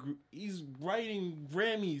he's writing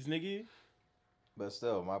Grammys, nigga. But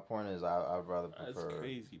still, my point is, I'd rather prefer That's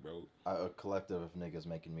crazy, bro. A collective of niggas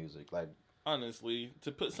making music. Like honestly,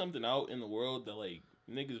 to put something out in the world that like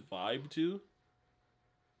niggas vibe to.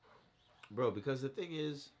 Bro, because the thing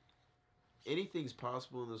is, anything's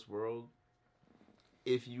possible in this world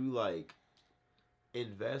if you like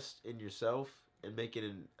invest in yourself and make it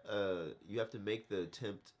you have to make the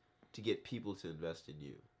attempt to get people to invest in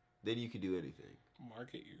you. Then you can do anything.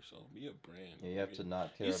 Market yourself. Be a brand. Yeah, you have to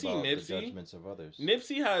not care You see about Nipsey? the judgments of others.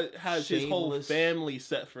 Nipsey has his whole Shameless. family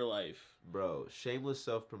set for life. Bro, shameless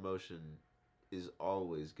self-promotion is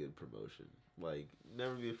always good promotion. Like,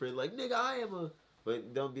 never be afraid. Like, nigga, I am a...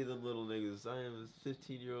 But don't be them little niggas. I am a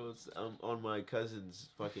 15-year-old. I'm on my cousin's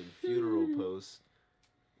fucking funeral post.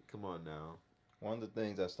 Come on now. One of the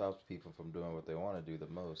things that stops people from doing what they want to do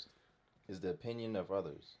the most is the opinion of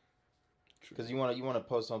others. Because you want to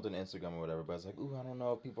post something on Instagram or whatever, but it's like, ooh, I don't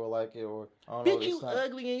know if people like it, or I don't know. Bitch, you it's not.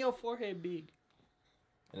 ugly and your forehead big.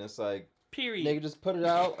 And it's like, period. nigga, just put it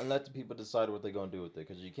out and let the people decide what they're gonna do with it.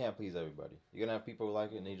 Because you can't please everybody. You're gonna have people who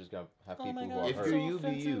like it, and then you're just gonna have Oh people my who God. are If hurt. you're so you,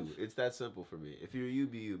 be you. offensive. It's that simple for me. If you're you,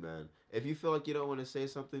 be you, man. If you feel like you don't want to say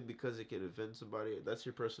something because it could offend somebody, that's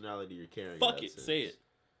your personality you're carrying. Fuck in it, that say sense. it.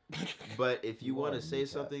 But if you You want are to a say kneecap.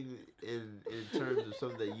 something in terms of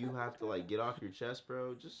something that you have to like get off your chest,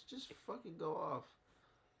 bro, just fucking go off.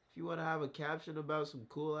 If you want to have a caption about some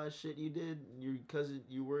cool ass shit you did, your cousin,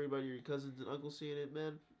 you worried about your cousins and uncles seeing it,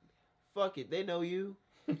 man. Fuck it, they know you.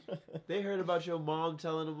 They heard about your mom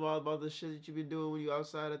telling them all about the shit that you've been doing when you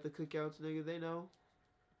outside at the cookouts, nigga. They know.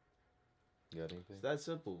 You got anything? It's that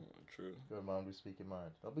simple. True. Your mom be speaking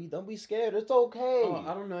mind. Don't be scared. It's okay. Oh,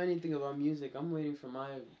 I don't know anything about music. I'm waiting for my.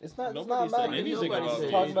 It's not. Nobody It's not said about anything music. about It's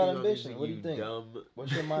music. talking about Anything ambition. What do you music, think? Dumb.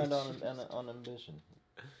 What's your mind on ambition?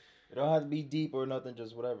 It don't have to be deep or nothing.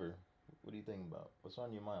 Just whatever. What do you think about? What's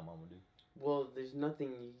on your mind, Mama? Dude? Well, there's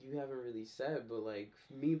nothing you haven't really said, but like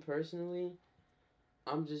me personally,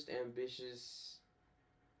 I'm just ambitious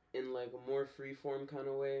in like a more free form kind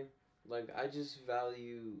of way. Like, I just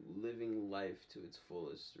value living life to its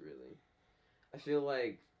fullest, really. I feel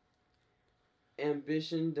like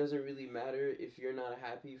ambition doesn't really matter if you're not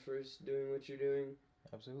happy first doing what you're doing.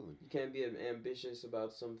 Absolutely. You can't be ambitious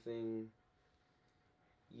about something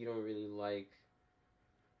you don't really like.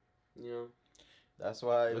 You know? That's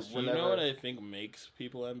why. You know what I think makes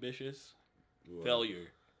people ambitious? What? Failure.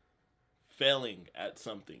 Failing at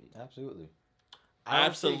something. Absolutely. I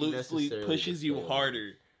don't think Absolutely necessarily pushes the you failure.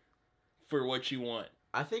 harder for what you want.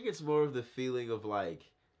 I think it's more of the feeling of like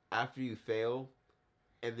after you fail,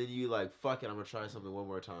 and then you like fuck it, I'm gonna try something one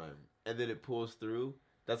more time, and then it pulls through.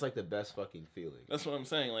 That's like the best fucking feeling. That's what I'm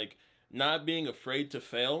saying. Like, not being afraid to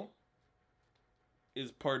fail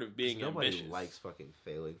is part of being Nobody ambitious. likes fucking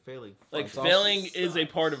failing. Failing. Like, fucking failing is a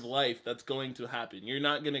sucks. part of life that's going to happen. You're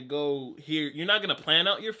not gonna go here. You're not gonna plan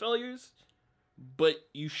out your failures, but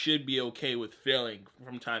you should be okay with failing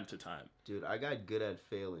from time to time. Dude, I got good at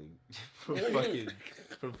failing from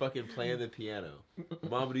fucking playing the piano.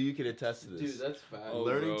 Mama, you can attest to this. Dude, that's fast. Oh,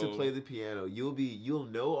 Learning to bro. play the piano, you'll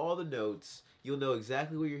know all the notes. You'll know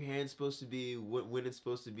exactly where your hand's supposed to be, when it's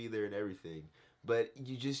supposed to be there, and everything. But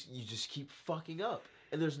you just keep fucking up,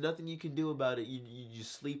 and there's nothing you can do about it. You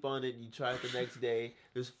just sleep on it. And you try it the next day.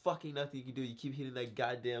 There's fucking nothing you can do. You keep hitting that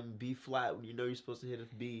goddamn B flat when you know you're supposed to hit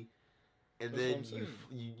a B. And That's then what I'm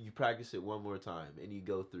saying. you practice it one more time, and you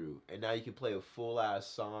go through, and now you can play a full ass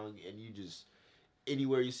song, and you just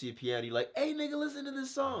anywhere you see a piano, you're like, "Hey nigga, listen to this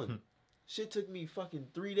song." Shit took me fucking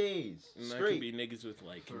 3 days And that straight. could be niggas with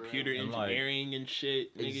like For real. computer And, like- engineering and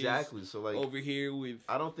shit. Niggas Exactly. So like, over here with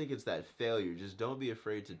I don't think it's that failure. Just don't be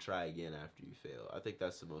afraid to try again after you fail. I think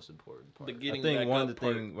that's the most important part. the I getting think back one up of the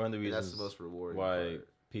part. one of the And reasons that's the most rewarding why part.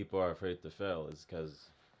 people are afraid to fail is because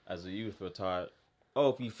as a youth we're taught, oh,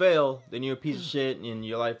 if you fail, then you're a piece of shit, and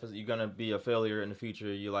your life is you're gonna be a failure in the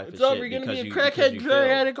future. Your life It's is over. shit You're gonna because be a you crackhead drug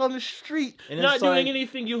failed. addict on the street, And not it's doing like-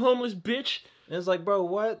 anything. You homeless bitch. And it's like, bro,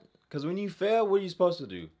 what? Because when you fail, what are you supposed to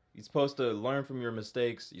do? You're supposed to learn from your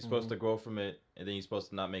mistakes. You're supposed to grow from it, and then you're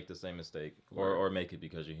supposed to not make the same mistake, or make it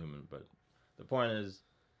because you're human. But the point is,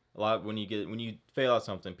 a lot when you fail at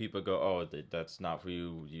something, people go, "Oh, that's not for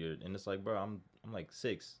you." And it's like, bro, I'm like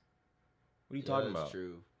 6. What are you talking that's about?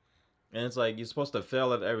 True. And it's like you're supposed to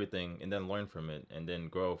fail at everything and then learn from it and then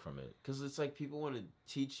grow from it. Because it's like people want to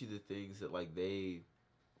teach you the things that like they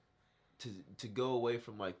to go away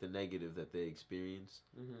from like the negative that they experience.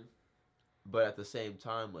 Mm-hmm. But at the same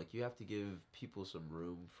time, like you have to give people some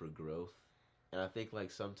room for growth. And I think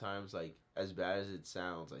like sometimes like as bad as it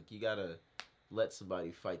sounds, like you gotta let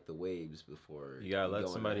somebody fight the waves before You gotta let go in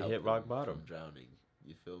and somebody help hit them rock bottom. from drowning.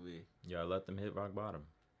 You feel me? You gotta let them hit rock bottom.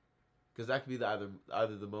 Because that could be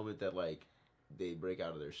either the moment that like they break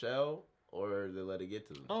out of their shell or they let it get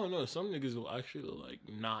to them. Oh no, some niggas will actually like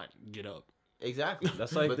not get up. Exactly.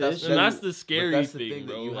 That's like But the issue. And that's the scary that's the thing, thing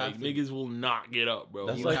that bro. you Like have to- niggas will not get up, bro.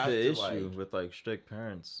 That's You like have the to, issue like- with like strict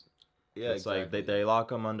parents. Yeah, It's exactly. like they lock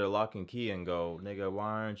them under lock and key and go, nigga,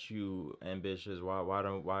 why aren't you ambitious? Why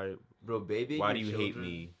Bro, baby. do you hate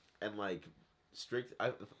me? And like strict.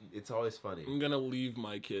 It's always funny. I'm gonna leave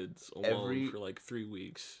my kids alone Every- for like 3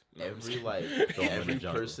 weeks. No, I'm Every just like kidding. Throw 'em in every the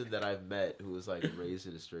jungle. person that I've met who was like raised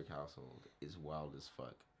in a strict household is wild as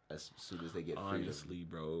fuck. As soon as they get freedom. Honestly,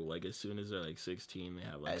 bro, like as soon as they're like 16, they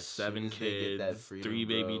have like As soon 7 as they get that kids, freedom, 3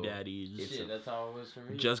 baby bro, daddies, it's Shit, that's how it was for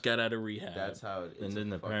me. just got out of rehab. That's how it is. And then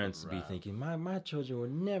the parents be thinking, my children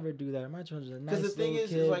would never do that. My children's a nice because the thing little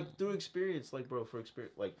is kid. like through experience, like bro, for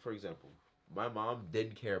experience, like for example, my mom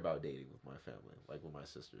didn't care about dating with my family, like with my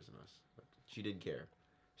sisters and us. Like, she didn't care.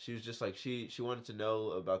 She was just like she wanted to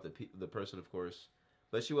know about the person, of course,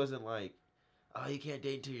 but she wasn't like, oh, you can't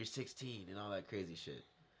date until you're 16 and all that crazy shit.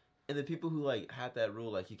 And the people who like had that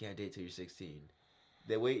rule, like you can't date till you're 16,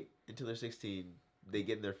 they wait until they're 16, they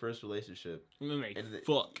get in their first relationship, and then they and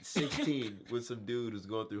fuck. 16 with some dude who's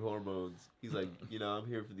going through hormones. He's like, I'm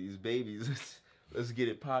here for these babies. Let's get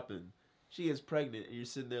it popping. She gets pregnant, and you're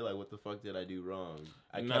sitting there like, what the fuck did I do wrong?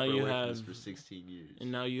 I kept Now her you away from this have- for 16 years. And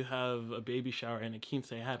now you have a baby shower and a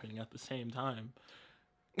quince happening at the same time.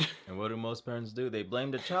 And what do most parents do? They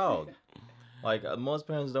blame the child. Like most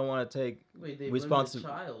parents don't want to take Wait, they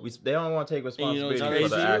responsibility. They don't want to take And you know responsibility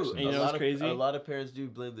what's for the crazy? actions. And you know what's crazy? A lot of parents do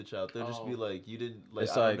blame the child. They'll just be Oh. like, you didn't, like,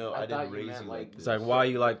 It's I like- don't know, I I thought didn't you raise meant, you like, like this. It's like, why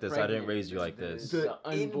you like this? I didn't Pregnant. raise you like The- this. The The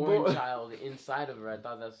unborn inborn- child inside of her. I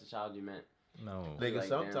thought that's the child you meant. No. Nigga, Like,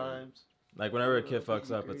 sometimes. Like whenever a kid fucks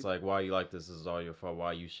up, it's like, why you like this? This is all your fault.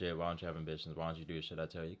 Why you shit? Why don't you have ambitions? Why don't you do the shit I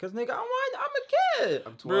tell you? Cause nigga, I'm a kid.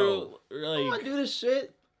 I'm 12. Bro, I don't want like, to do this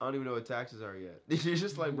shit. I don't even know what taxes are yet. You're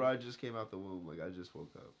just like, bro, I just came out the womb. Like, I just woke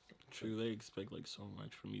up. True, they expect like so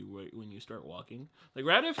much from you when you start walking. Like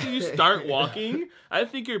right after you start walking, I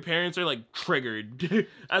think your parents are like triggered.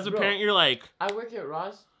 As a parent, you're like, I work at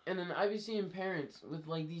Ross, and then I be seeing parents with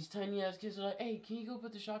like these tiny ass kids. Are like, "Hey, can you go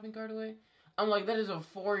put the shopping cart away?" I'm like, that is a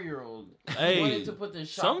 4-year-old. Hey, wanted to put the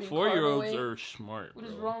some shopping 4-year-olds cart away? are smart. What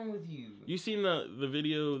is bro. wrong with you? You seen the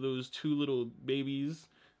video of those two little babies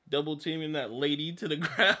double teaming that lady to the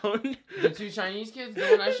ground? The 2 Chinese kids, the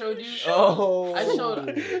one I showed you. Oh, I showed.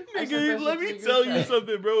 I sent Nigga, that let shit me to the tell group you chat.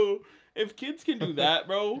 something, bro. If kids can do that,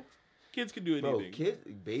 bro, kids can do anything.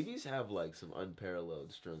 Bro, babies have like some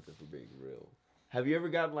unparalleled strength if we're being real. Have you ever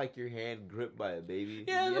gotten like your hand gripped by a baby?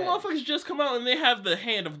 Yeah, the Yes. motherfuckers just come out and they have the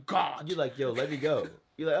hand of God. You're like, yo, let me go.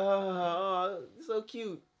 You're like, oh, so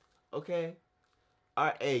cute. Okay. All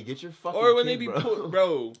right, hey, get your fucking Or when kid, they be bro.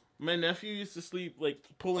 bro, my nephew used to sleep like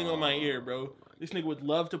pulling on my ear, Oh, bro. my This nigga would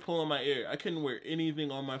love to pull on my ear. I couldn't wear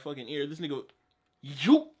anything on my fucking ear. This nigga,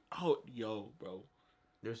 yo, bro.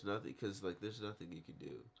 There's nothing, cause like there's nothing you can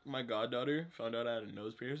do. My goddaughter found out I had a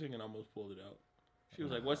nose piercing and almost pulled it out. She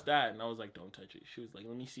was like, "What's that?" And I was like, "Don't touch it." She was like,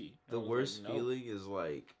 "Let me see." The I was worst like, "Nope." feeling is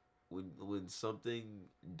like when something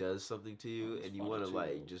does something to you It's and you funny want to too,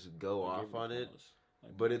 like though. just go I off gave her on it, pause.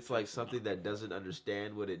 Like, but it's like "Fuck, something nah, that bro." doesn't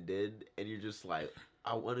understand what it did, and you're just like,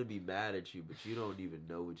 I want to be mad at you, but you don't even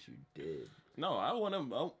know what you did. No, I want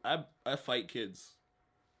to. I fight kids.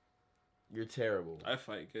 You're terrible. I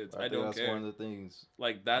fight kids. I I think don't that's care. one of the things.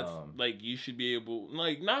 Like that's like you should be able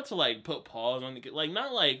like not to like put pause on the kid. Like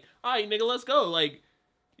not like, all right, nigga, let's go. Like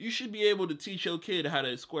you should be able to teach your kid how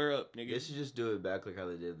to square up, nigga. They should just do it back like how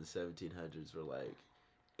they did in the 1700s, where like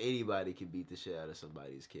anybody can beat the shit out of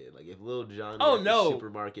somebody's kid. Like if Lil Jon at the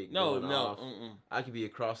supermarket going off, I could be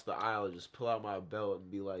across the aisle and just pull out my belt and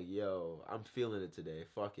be like, "Yo, I'm feeling it today.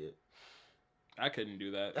 Fuck it." I couldn't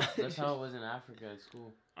do that. That's how it was in Africa at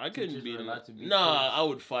school. I couldn't Teachers beat were him. allowed to beat Nah, kids. I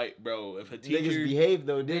would fight, bro. If a Niggas teacher behave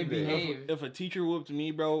though, They didn't they? behave. if a teacher whooped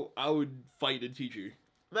me, bro, I would fight the teacher.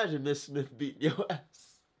 Imagine Miss Smith beating your ass.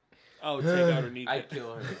 I would take out her I'd kneecap.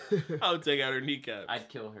 kill her. I would take out her kneecap. I'd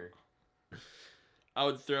kill her. I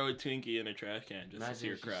would throw a Twinkie in a trash can just to see Imagine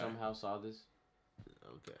her if she cry. somehow saw this.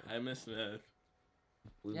 Okay. I miss Smith.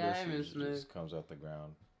 We Yeah, miss I you. miss It Smith. just comes out the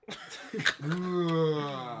ground.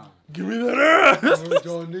 Give me that ass.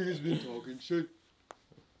 Y'all niggas been talking shit.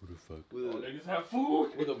 Who the fuck? With Oh, a, niggas have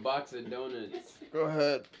food. With a box of donuts. Go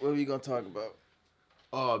ahead. What are we gonna talk about?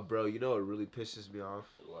 oh, bro, you know what really pisses me off?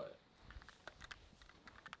 What?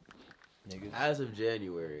 Niggas. As of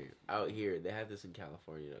January, out here, they have this in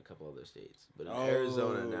California and a couple other states. But in Oh.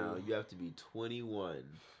 Arizona now, you have to be 21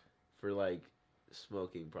 for, like,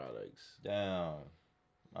 smoking products. Damn.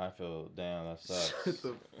 I feel damn. That sucks. Shut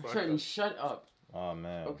the fuck Trenton, up. shut up. Oh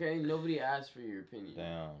man. Okay? Nobody asked for your opinion.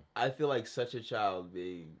 Damn. I feel like such a child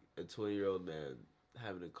being a 20-year-old man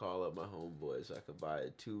having to call up my homeboy so I could buy a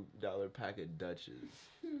 $2 pack of Dutches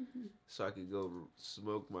so I could go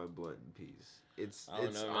smoke my blunt in peace. It's I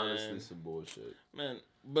don't know, honestly man. some bullshit. Man,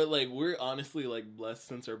 but like we're honestly like blessed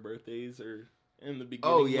since our birthdays are in the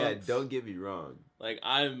beginning. Oh yeah, months. don't get me wrong, Like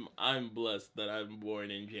I'm blessed that I'm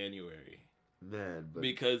born in January man. But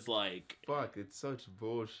because like fuck, it's such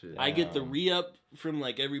bullshit. I get the Damn. re-up from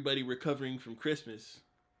like everybody recovering from Christmas,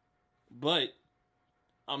 but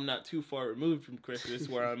I'm not too far removed from Christmas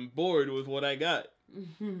where I'm bored with what I got.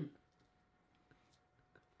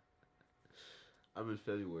 I'm in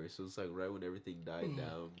February, so it's like right when everything died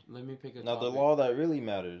down. Let me pick a Now the topic. law that really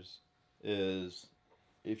matters is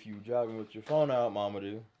if you driving with your phone out,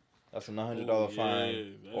 Mamadou, that's a $900 Oh,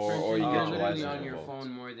 fine, yeah, or that's- you You're get your literally license on your revoked.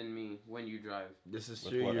 phone more than me when you drive. This is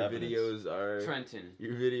With true. what Your evidence? videos are Trenton.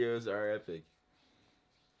 your videos are epic.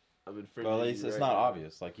 I'm in front Well, of at you least it's right not now.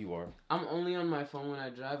 obvious like you are. I'm only on my phone when I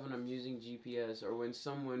drive when I'm using GPS or when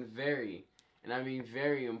someone very, and I mean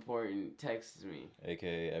very important, texts me.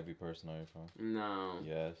 AKA every person on your phone. No.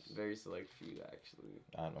 Yes, Very select few, actually.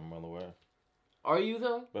 I'm well aware. Are you,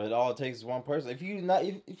 though? But all it takes is one person. If you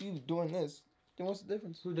doing this, then what's the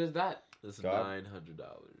difference? Who does that? That's God. $900.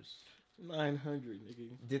 900, nigga.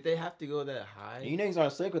 Did they have to go that high? You niggas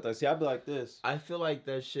aren't slick with us. See, I'd be like this. I feel like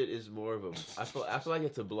that shit is more of a. I feel like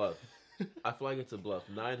it's a bluff. I feel like it's a bluff.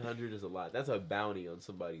 900 is a lot. That's a bounty on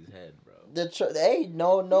somebody's head, bro. Hey,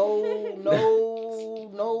 no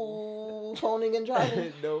phoning and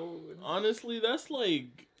driving. No. Honestly, that's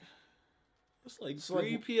like It's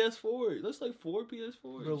 3 PS4. That's like 4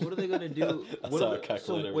 PS4. Bro, what are they gonna do? I What saw are a the,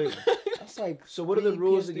 calculator. so wait. That's like So what are the three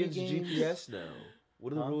rules PS3 against games. GPS now?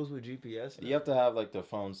 What are the rules with GPS now? You have to have like the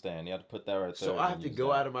phone stand. You have to put that right there. So I have to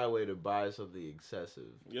go out of my way to buy something excessive.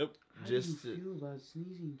 Yep. How do you feel about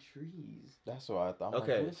sneezing trees? That's what I thought.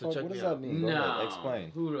 Okay, like, so check what me does out. that mean? Go ahead,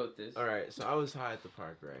 explain. Who wrote this? All right, so I was high at the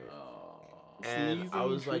park, right? Oh. And I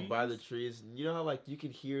was like by the trees? trees. You know how like you can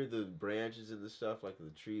hear the branches and the stuff, like the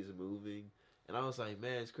trees are moving. And I was like,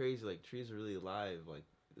 man, it's crazy. Like trees are really alive. Like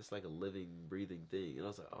it's like a living, breathing thing. And I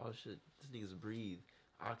was like, oh shit, this nigga's breathe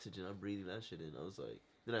oxygen. I'm breathing that shit in. I was like,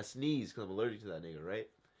 then I sneezed because I'm allergic to that nigga, right?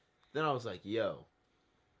 Then I was like, yo,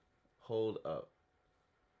 hold up.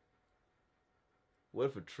 What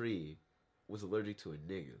if a tree was allergic to a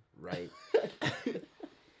nigga, right?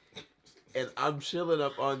 And I'm chilling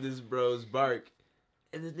up on this bro's bark,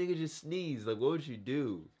 and this nigga just sneezed. Like, what would you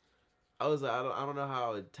do? I was like, I don't know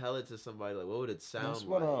how I would tell it to somebody. Like, what would it sound That's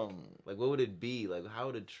what like what would it be? Like, how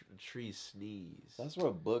would a tree sneeze? That's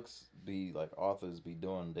what books be like. Authors be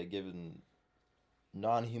doing. They giving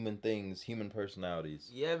non-human things human personalities.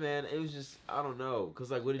 Yeah, man. It was just I don't know, cause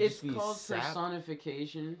like would it It's just be called sap?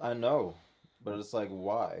 personification. I know, but it's like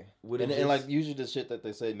why? Would it And like usually the shit that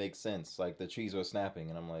they say makes sense. Like the trees are snapping,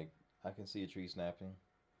 and I'm like, I can see a tree snapping.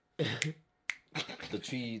 the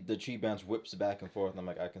tree branch whips back and forth, and I'm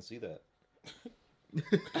like, I can see that.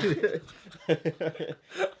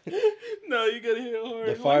 No, you gotta hit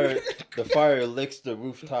it hard. The fire licks the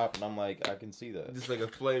rooftop, and I'm like, I can see that. Just like a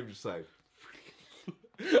flame, just like.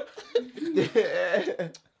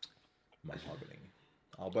 Mahogany.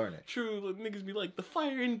 I'll burn it. True, the niggas be like, the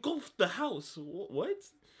fire engulfed the house. What?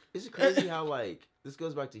 Is it crazy how like this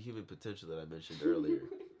goes back to human potential that I mentioned earlier?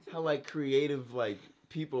 How like creative like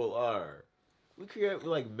people are. We create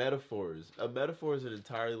like metaphors. A metaphor is an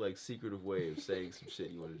entirely like secretive way of saying some shit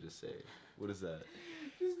you want to just say. What is that?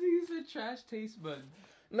 This nigga said trash taste buds.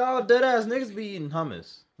 No, dead ass niggas be eating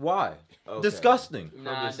hummus. Why? Okay. Disgusting.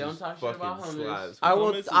 Nah, Hummus don't is talk shit about fucking hummus. slaps. I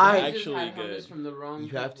will. Hummus is I You just actually had good. hummus from the wrong You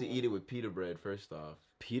have to people. eat it with pita bread first off.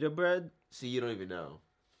 pita bread. See, you don't even know.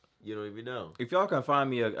 You don't even know. If y'all can find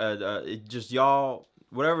me just y'all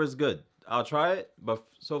whatever is good, I'll try it. But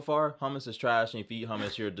so far, hummus is trash. And if you eat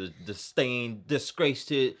hummus, you're disdained, disgrace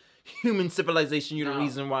to human civilization. You're the No,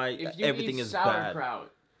 reason why If you everything eat is bad.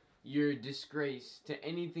 sauerkraut, you're a disgrace to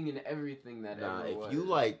anything and everything that Nah, ever if was. you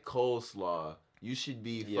like coleslaw, you should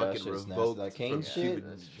be Yeah, that fucking shit's nasty. revoked That cane from shit? human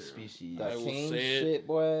That's true. species. That I will cane say it, shit,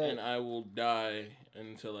 boy. And I will die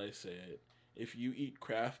until I say it. If you eat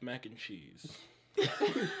Kraft mac and cheese,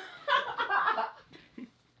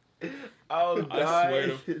 I'll I swear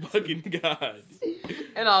to fucking God.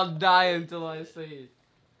 And I'll die until I say it.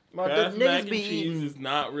 Kraft niggas mac and be cheese eating. is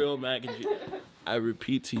not real mac and cheese. I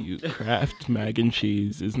repeat to you, Kraft mac and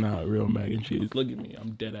cheese is not real mac and cheese. Look at me,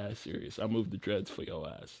 I'm dead ass serious. I moved the dreads for your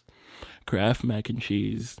ass. Kraft mac and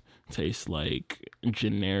cheese tastes like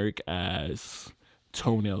generic ass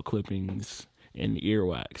toenail clippings and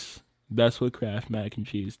earwax. That's what Kraft mac and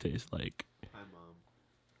cheese tastes like. Hi, Mom.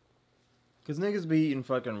 Cause niggas be eating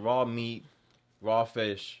fucking raw meat, raw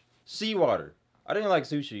fish, seawater. I didn't like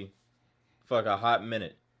sushi for like a hot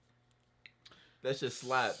minute. That just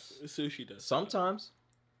slaps. Sushi does. Sometimes.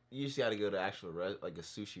 You just gotta go to actual like a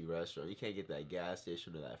sushi restaurant. You can't get that gas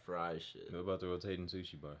station or that fried shit. What about the rotating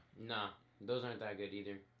sushi bar? Nah, those aren't that good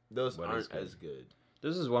either. Those What is aren't good? as good.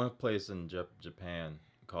 This is one place in Japan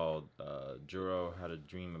called Juro Had a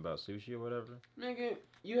Dream About Sushi or whatever. Nigga,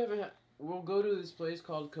 you haven't. We'll go to this place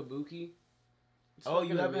called Kabuki. It's Oh,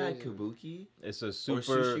 you fucking haven't had amazing. kabuki? It's a Or super.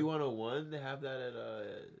 Sushi 101? They have that at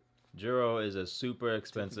Juro is a super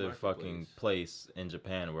expensive fucking Marketplace. place in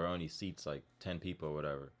Japan where only seats like 10 people or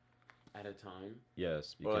whatever. At a time.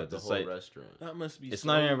 Yes, or because like the it's whole like restaurant. That must be. it's so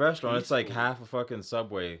not even a restaurant. It's like peaceful. half a fucking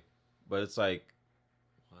Subway, but it's like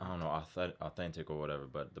I don't know, authentic or whatever.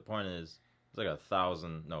 But the point is, it's like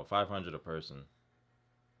 500 a person.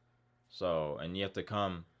 So, and you have to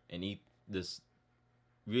come and eat this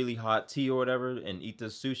really hot tea or whatever, and eat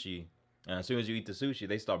this sushi. And as soon as you eat the sushi,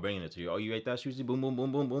 they start bringing it to you. Oh, you ate that sushi? Boom, boom,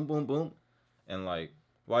 boom, boom, boom, boom, boom. And like,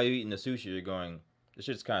 while you're eating the sushi, you're going, this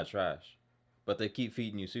shit's kind of trash. But they keep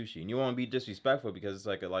feeding you sushi, and you won't be disrespectful because it's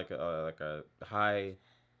like a high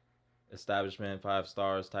establishment, 5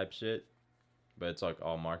 stars type shit. But it's like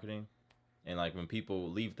all marketing, and like when people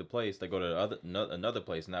leave the place, they go to another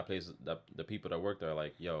place, and that place, the people that work there are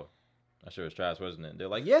like, yo, that shit was trash, wasn't it? They're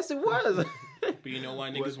like, yes, it was. But you know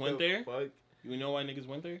why niggas went there? Fuck? You know why niggas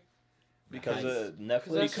went there? because of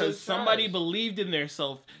Netflix. That's Because so somebody trash. believed in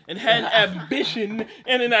themselves and had ambition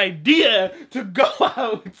and an idea to go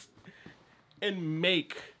out and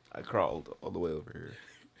make. I crawled all the way over here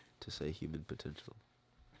to say human potential.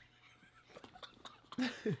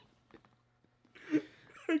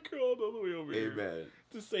 I crawled all the way over here Amen.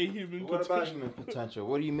 to say human What potential. about human potential?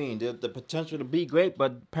 What do you mean? The potential to be great,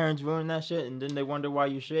 but parents ruin that shit, and then they wonder why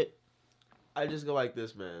you shit. I just go like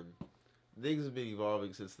this, man. Niggas have been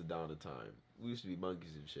evolving since the dawn of time. We used to be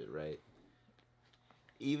monkeys and shit, right?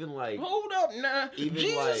 Even like, Hold up, nah. Even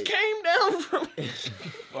Jesus like- came down from.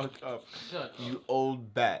 fuck up, Shut you up.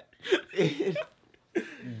 old bat.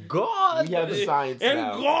 God. We have science and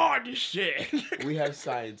now. God shit. We have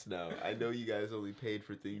science now. I know you guys only paid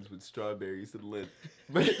for things with strawberries and lint,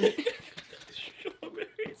 but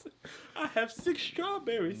Strawberries. I have 6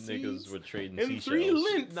 strawberry seeds Niggas were trading and seashells. 3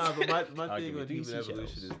 lints. nah. But my I'll thing give you on 3 human evolution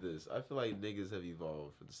seashells. is this: I feel like niggas have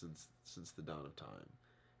evolved since the dawn of time,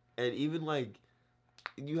 and even like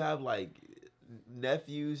you have like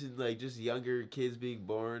nephews and like just younger kids being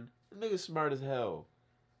born. The niggas smart as hell.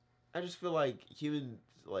 I just feel like humans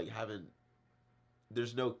like haven't.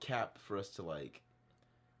 There's no cap for us to like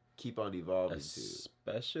keep on evolving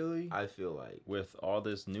Especially to. I feel like with all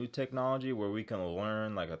this new technology where we can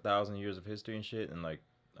learn like 1,000 years of history and shit in like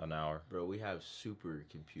an hour. bro, we have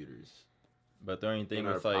supercomputers But the only thing in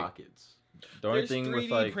our with like pockets the only There's thing 3D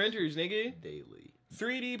with like printers, nigga. daily.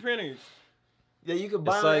 3D printers. Yeah, you can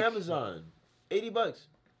buy It's on like- Amazon. $80.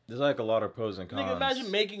 there's like a lot of pros and cons. Nigga, imagine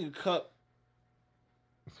making a cup.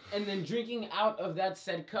 And then drinking out of that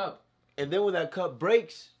said cup. And then when that cup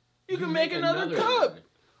breaks, You can make another cup. one.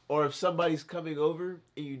 or if somebody's coming over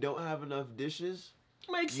and you don't have enough dishes,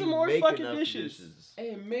 Make you some more make fucking enough dishes.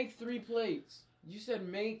 Hey, make 3 plates. You said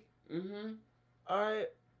make. Mm-hmm. All right.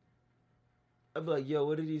 I'd be like, yo,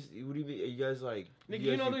 what do you mean? Are you guys like? Nigga,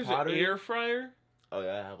 you you guys know do there's pottery? an air fryer? Oh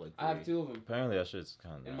yeah, I have like 3. I have 2 of them Apparently that shit's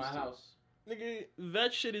kind of in my house. Nigga,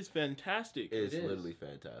 that shit is fantastic. It's It is. literally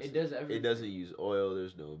fantastic. It does everything. It doesn't use oil.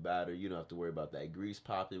 There's no batter. You don't have to worry about that grease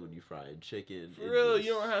popping when you frying chicken. For It real, just-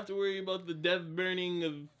 you don't have to worry about the death burning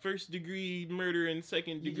of 1st degree murder and 2nd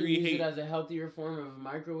You can degree use hate. it as a healthier form of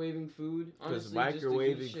microwaving food. Because Honestly, just to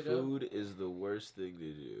heat microwaving shit up. food is the worst thing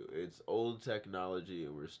to do. It's old technology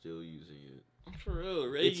and we're still using it. For real,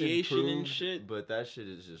 It's radiation and improved, shit. but that shit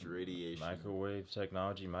is just radiation. microwave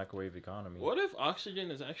technology, microwave economy. What if oxygen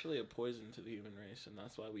is actually a poison to the human race and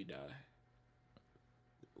that's why we die?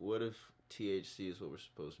 What if THC is what we're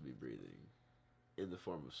supposed to be breathing in the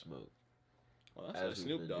form of smoke? Well, that's As why we've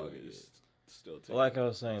Snoop been Dogg doing is it. still taking. Like I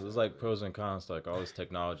was saying, there's like pros and cons to like all this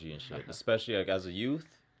technology and shit. Especially like as a youth,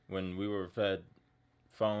 when we were fed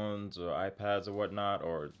phones or iPads or whatnot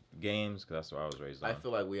or games, because that's what I was raised on. I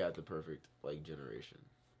feel like we had the perfect like generation.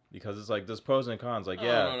 Because it's like there's pros and cons. Like I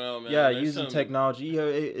yeah, don't know, man. yeah, There's using some- technology, yeah,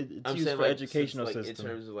 it's I'm used saying for like, educational since, like, system.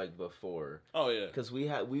 in terms of like before, Oh yeah. because we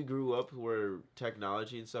grew up where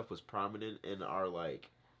technology and stuff was prominent in our like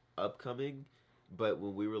upcoming. But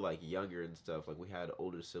when we were like younger and stuff, like we had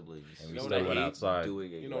older siblings, And we who still were went outside.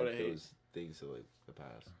 doing it, You know what like, I hate? those things to like the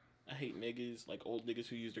past. I hate niggas, like old niggas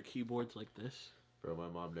who use their keyboards like this. Bro, my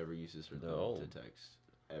mom never uses her They're thumb old. to text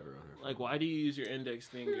ever on her phone. Like, why do you use your index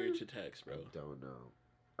finger to text, bro? I don't know.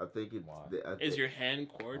 I think it's Why? Is your hand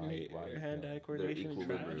coordinate, why your you hand-eye feel- coordination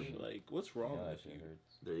trash? equilibrium. Like, what's wrong Yeah, that with shit you?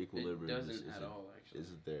 hurts. their It equilibrium doesn't at isn't, all, actually.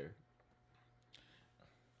 isn't there.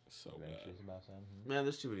 So You got bad. issues about something? Man,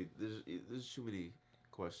 there's too many. There's too many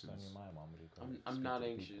What's questions. on your mind, Mama? I'm not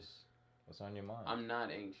anxious. What's on your mind? I'm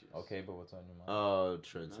not anxious. Okay, but what's on your mind? Oh,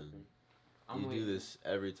 Trenton, Nothing. I'm you do waiting this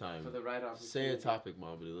every time. for the right opportunity. Say a topic,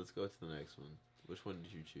 Mamadu. Let's go to the next one. Which one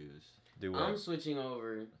did you choose? Do what? I'm switching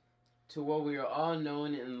over to what we are all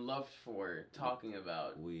known and loved for talking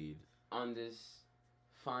about Weed, on this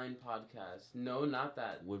fine podcast. No, not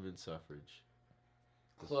that. women's suffrage,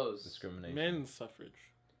 Close. Discrimination. Men's suffrage.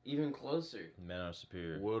 Even closer. Men are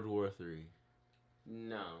superior. World War III.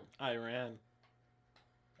 No. Iran.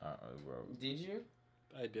 Bro. Did you?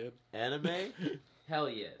 I did. Anime. Hell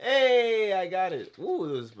yes. Hey, I got it. Ooh,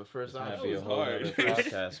 it was my first This might option. be a was whole hard. other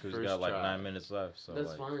podcast because we First got like try. 9 minutes left. So That's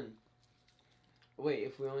like, fine. Wait,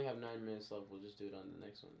 if we only have 9 minutes left, we'll just do it on the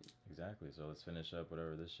next one. exactly. So let's finish up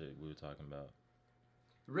whatever this shit we were talking about.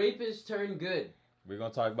 Rapists turn good. We're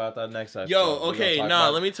gonna talk about that next episode. Yo, We're gonna okay, talk nah,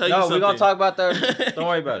 about- let me tell you No, something. we're gonna talk about that. Don't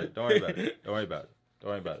worry about it. Don't worry about it. Don't worry about it. Don't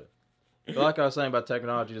worry about it. But like I was saying about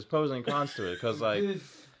technology, there's pros and cons to it. Cause like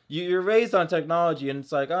you're raised on technology, and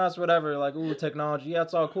it's like, oh, it's whatever. Like, ooh, technology, yeah,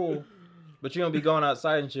 it's all cool. But you don't be going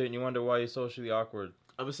outside and shit, and you wonder why you're socially awkward.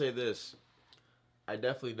 I'm gonna say this. I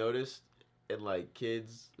definitely noticed in like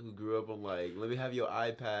kids who grew up on like, let me have your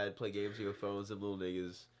iPad, play games on your phones, and little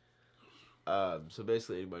niggas. So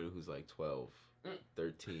basically anybody who's like 12,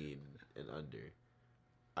 13 and under,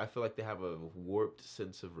 I feel like they have a warped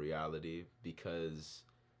sense of reality because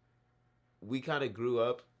we kind of grew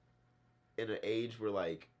up in an age where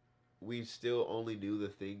like we still only knew the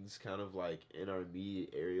things kind of like in our immediate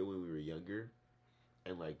area when we were younger,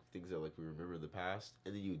 and like things that like we remember in the past,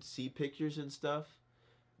 and then you'd see pictures and stuff,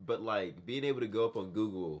 but like being able to go up on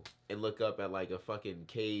Google and look up at like a fucking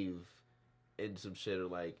cave and some shit, or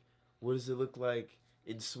like what does it look like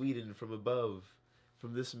in Sweden from above,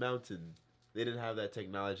 from this mountain. They didn't have that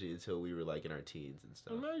technology until we were like in our teens and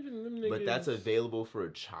stuff. Imagine them niggas. But that's available for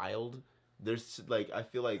a child. There's like I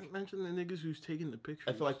feel like Imagine the niggas who's taking the pictures.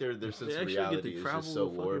 I feel like their sense they of actually reality get to is travel just so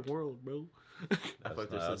the fucking warped. world, bro. I feel like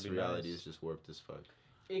their sense of reality nice. is just warped as fuck.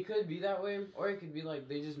 It could be that way, or it could be like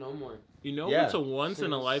they just know more. You know Yeah. what's a once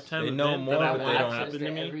in a lifetime They event know more, that but would they don't happen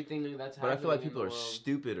to me? Everything that's But I happening. feel like in people the are world.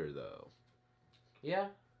 stupider though. Yeah.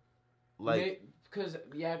 Like Because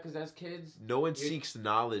as kids. no one you're- seeks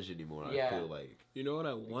knowledge anymore. Yeah. I feel like You know what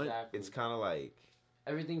I want? Exactly. it's kind of like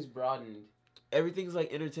Everything's broadened. everything's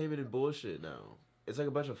like entertainment and bullshit now. It's like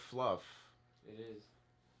a bunch of fluff. It is.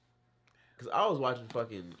 Cause I was watching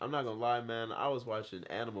fucking. I'm not gonna lie, man. I was watching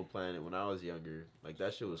Animal Planet when I was younger. Like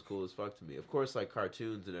that shit was cool as fuck to me. Of course, like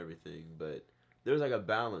cartoons and everything, but there's like a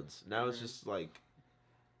balance. Now it's just like,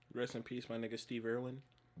 Rest in peace, my nigga Steve Irwin,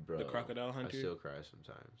 bro, the crocodile I hunter. still cry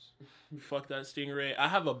sometimes. Fuck that stingray. I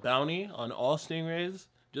have a bounty on all stingrays.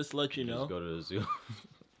 Just to let you know, Just go to the zoo.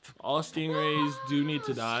 all stingrays do need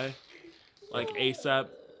to die, like ASAP.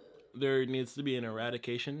 There needs to be an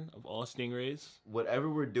eradication of all stingrays Whatever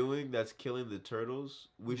we're doing that's killing the turtles,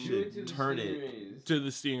 we Do should to the turn it stingrays. to the to the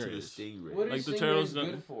stingrays. stingray. What are Like the stingrays turtles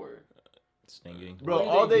good don't- for? Stinging. Bro, What do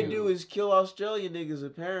all they they do? do is kill Australian niggas.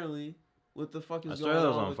 Apparently, what the fuck is Australia's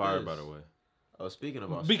going on on with fire, this? by the way. Oh, speaking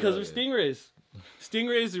of Australia, Because of stingrays.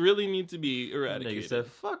 Stingrays really need to be Nigga eradicated. said,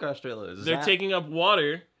 "Fuck Australia." Is They're that- taking up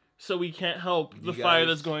water, so we can't help the You fire guys-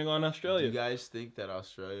 that's going on in Do Australia. you guys think that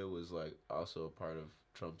Australia was like also a part of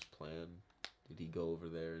Trump's plan? Did he go over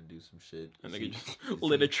there and do some shit? And Is they he- just is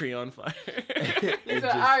lit a he- tree on fire. He said, just-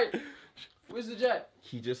 alright, where's the jet?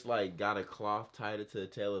 He just like got a cloth, tied it to the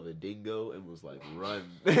tail of a dingo, and was like, "Run!"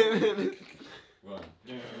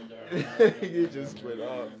 He just went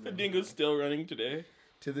off. The dingo's still running today.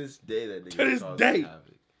 To this day, that nigga To this caused day.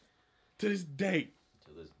 havoc. To this day.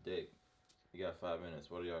 To this dick. You got 5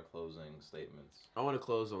 minutes. What are your closing statements? I want to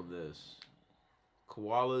close on this.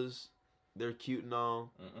 Koalas, they're cute and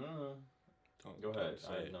all, Go ahead. Say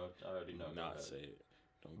it. I already know. Do Go not ahead. say it.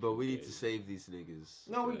 Don't but we be need gay. to save these niggas.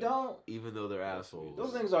 No, we don't. Even though they're assholes.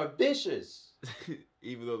 Those things are vicious.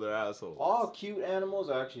 Even though they're assholes. All cute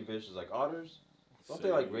animals are actually vicious, like otters. Don't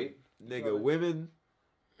they like rape? Nigga, women,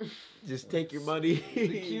 just take your money. The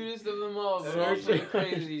cutest of them all, but Save- also the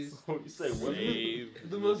crazies. You say women? Save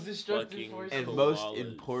The most destructive fucking force. And Koalas. most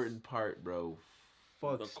important part, bro.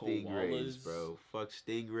 Fuck The stingrays, koalas. bro. Fuck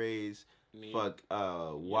stingrays. Me. Fuck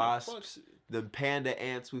Yeah, wasps. fuck The panda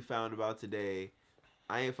ants we found about today.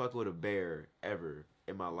 I ain't fucking with a bear ever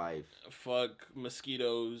in my life. fuck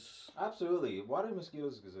mosquitoes. Absolutely. Why do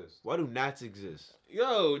mosquitoes exist? Why do gnats exist?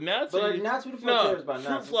 Yo, gnats But are... like gnats, who the fuck No, cares about fruit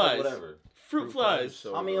gnats? It's flies. like, whatever. Fruit flies.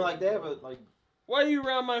 so I mean, like they have a like. Why are you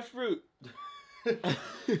around my fruit? You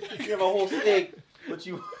have a whole stick, but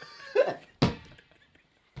you.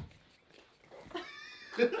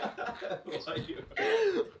 Why you?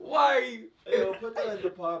 Why are you? Yo, put that in the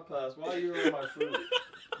podcast. Why are you on my fruit?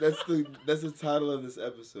 That's the title of this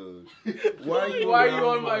episode. Why are you on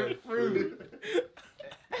around my fruit?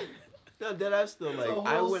 No, that's still It's a like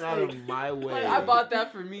I whole went out of stick. my way. Like, I bought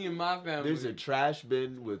that for me and my family. There's a trash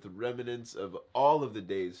bin with remnants of all of the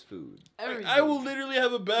day's food. Everything. I will literally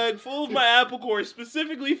have a bag full of my apple core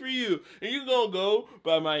specifically for you, and you gonna go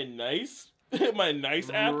buy my nice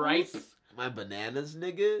apples, Right. My bananas,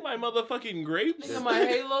 nigga. my motherfucking grapes, Think of my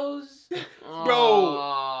halos, Bro,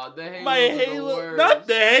 Aw, the halos my are the halo, worst.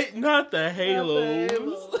 not the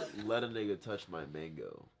halos, Let a nigga touch my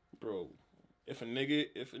mango. bro. If a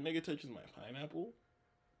nigga touches my pineapple,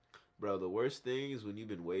 Bro, the worst thing is when you've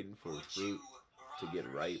been waiting for a fruit to get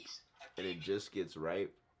ripe, and it just gets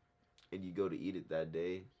ripe, and you go to eat it that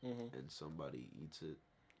day, and somebody eats it.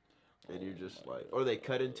 And you're just like, or they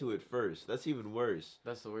cut into it first. That's even worse.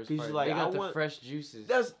 That's the worst 'Cause part. you're like, they got I the want- fresh juices.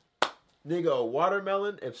 That's, nigga, a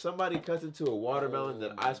watermelon. If somebody cuts into a watermelon Oh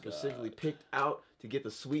that my I specifically God. picked out to get the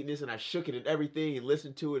sweetness, and I shook it and everything, and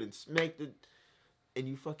listened to it and smacked it, and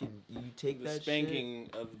you take the that shit, spanking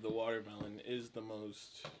of the watermelon is the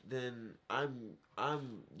most. then I'm,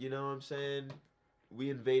 you know what I'm saying? We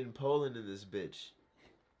invading Poland in this bitch.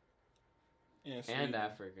 And, and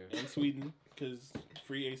Africa. and Sweden, because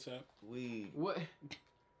free ASAP. What?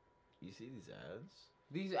 You see these ads?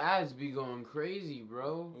 These ads be going crazy,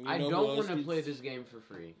 bro. You I know who don't else want to gets- play this game for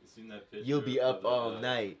free. You seen that picture? You'll be of up the, all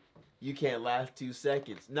night. You can't last 2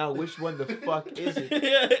 seconds. Now, which one the fuck is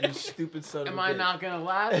it? You stupid son of a bitch. Am I not gonna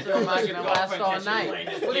last or am I gonna last all night?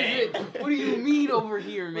 What is it? What do you mean over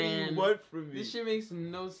here, man? What do you want from me? This shit makes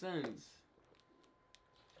no sense.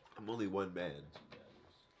 I'm only one man.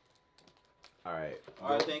 Alright.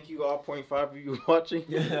 Alright, thank you all 0.5 of you watching.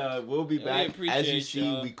 Yeah, we'll be back. As you appreciate see,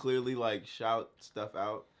 y'all. we clearly like shout stuff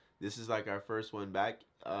out. This is like our first one back.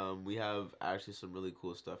 We have actually some really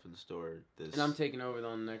cool stuff in the store. This And I'm taking over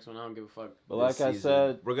on the next one. I don't give a fuck. But like I season.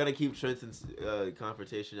 said, we're gonna keep Trenton's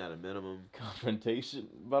confrontation at a minimum. confrontation.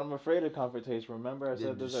 But I'm afraid of confrontation. Remember I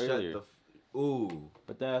said this earlier. Ooh.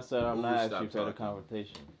 But then I said I'm Ooh, not stop actually afraid of talking.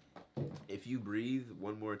 confrontation. If you breathe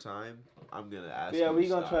one more time, I'm gonna ask. Yeah, you we to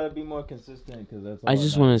gonna stop. try to be more consistent because that's. I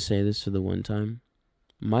just want to say this for the one time.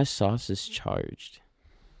 My sauce is charged.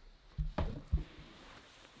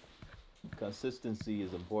 Consistency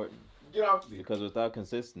is important Get off me. because without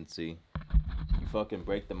consistency, you fucking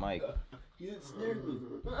break the mic. You snared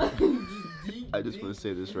me. I just want to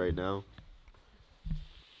say this right now.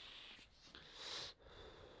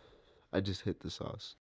 I just hit the sauce.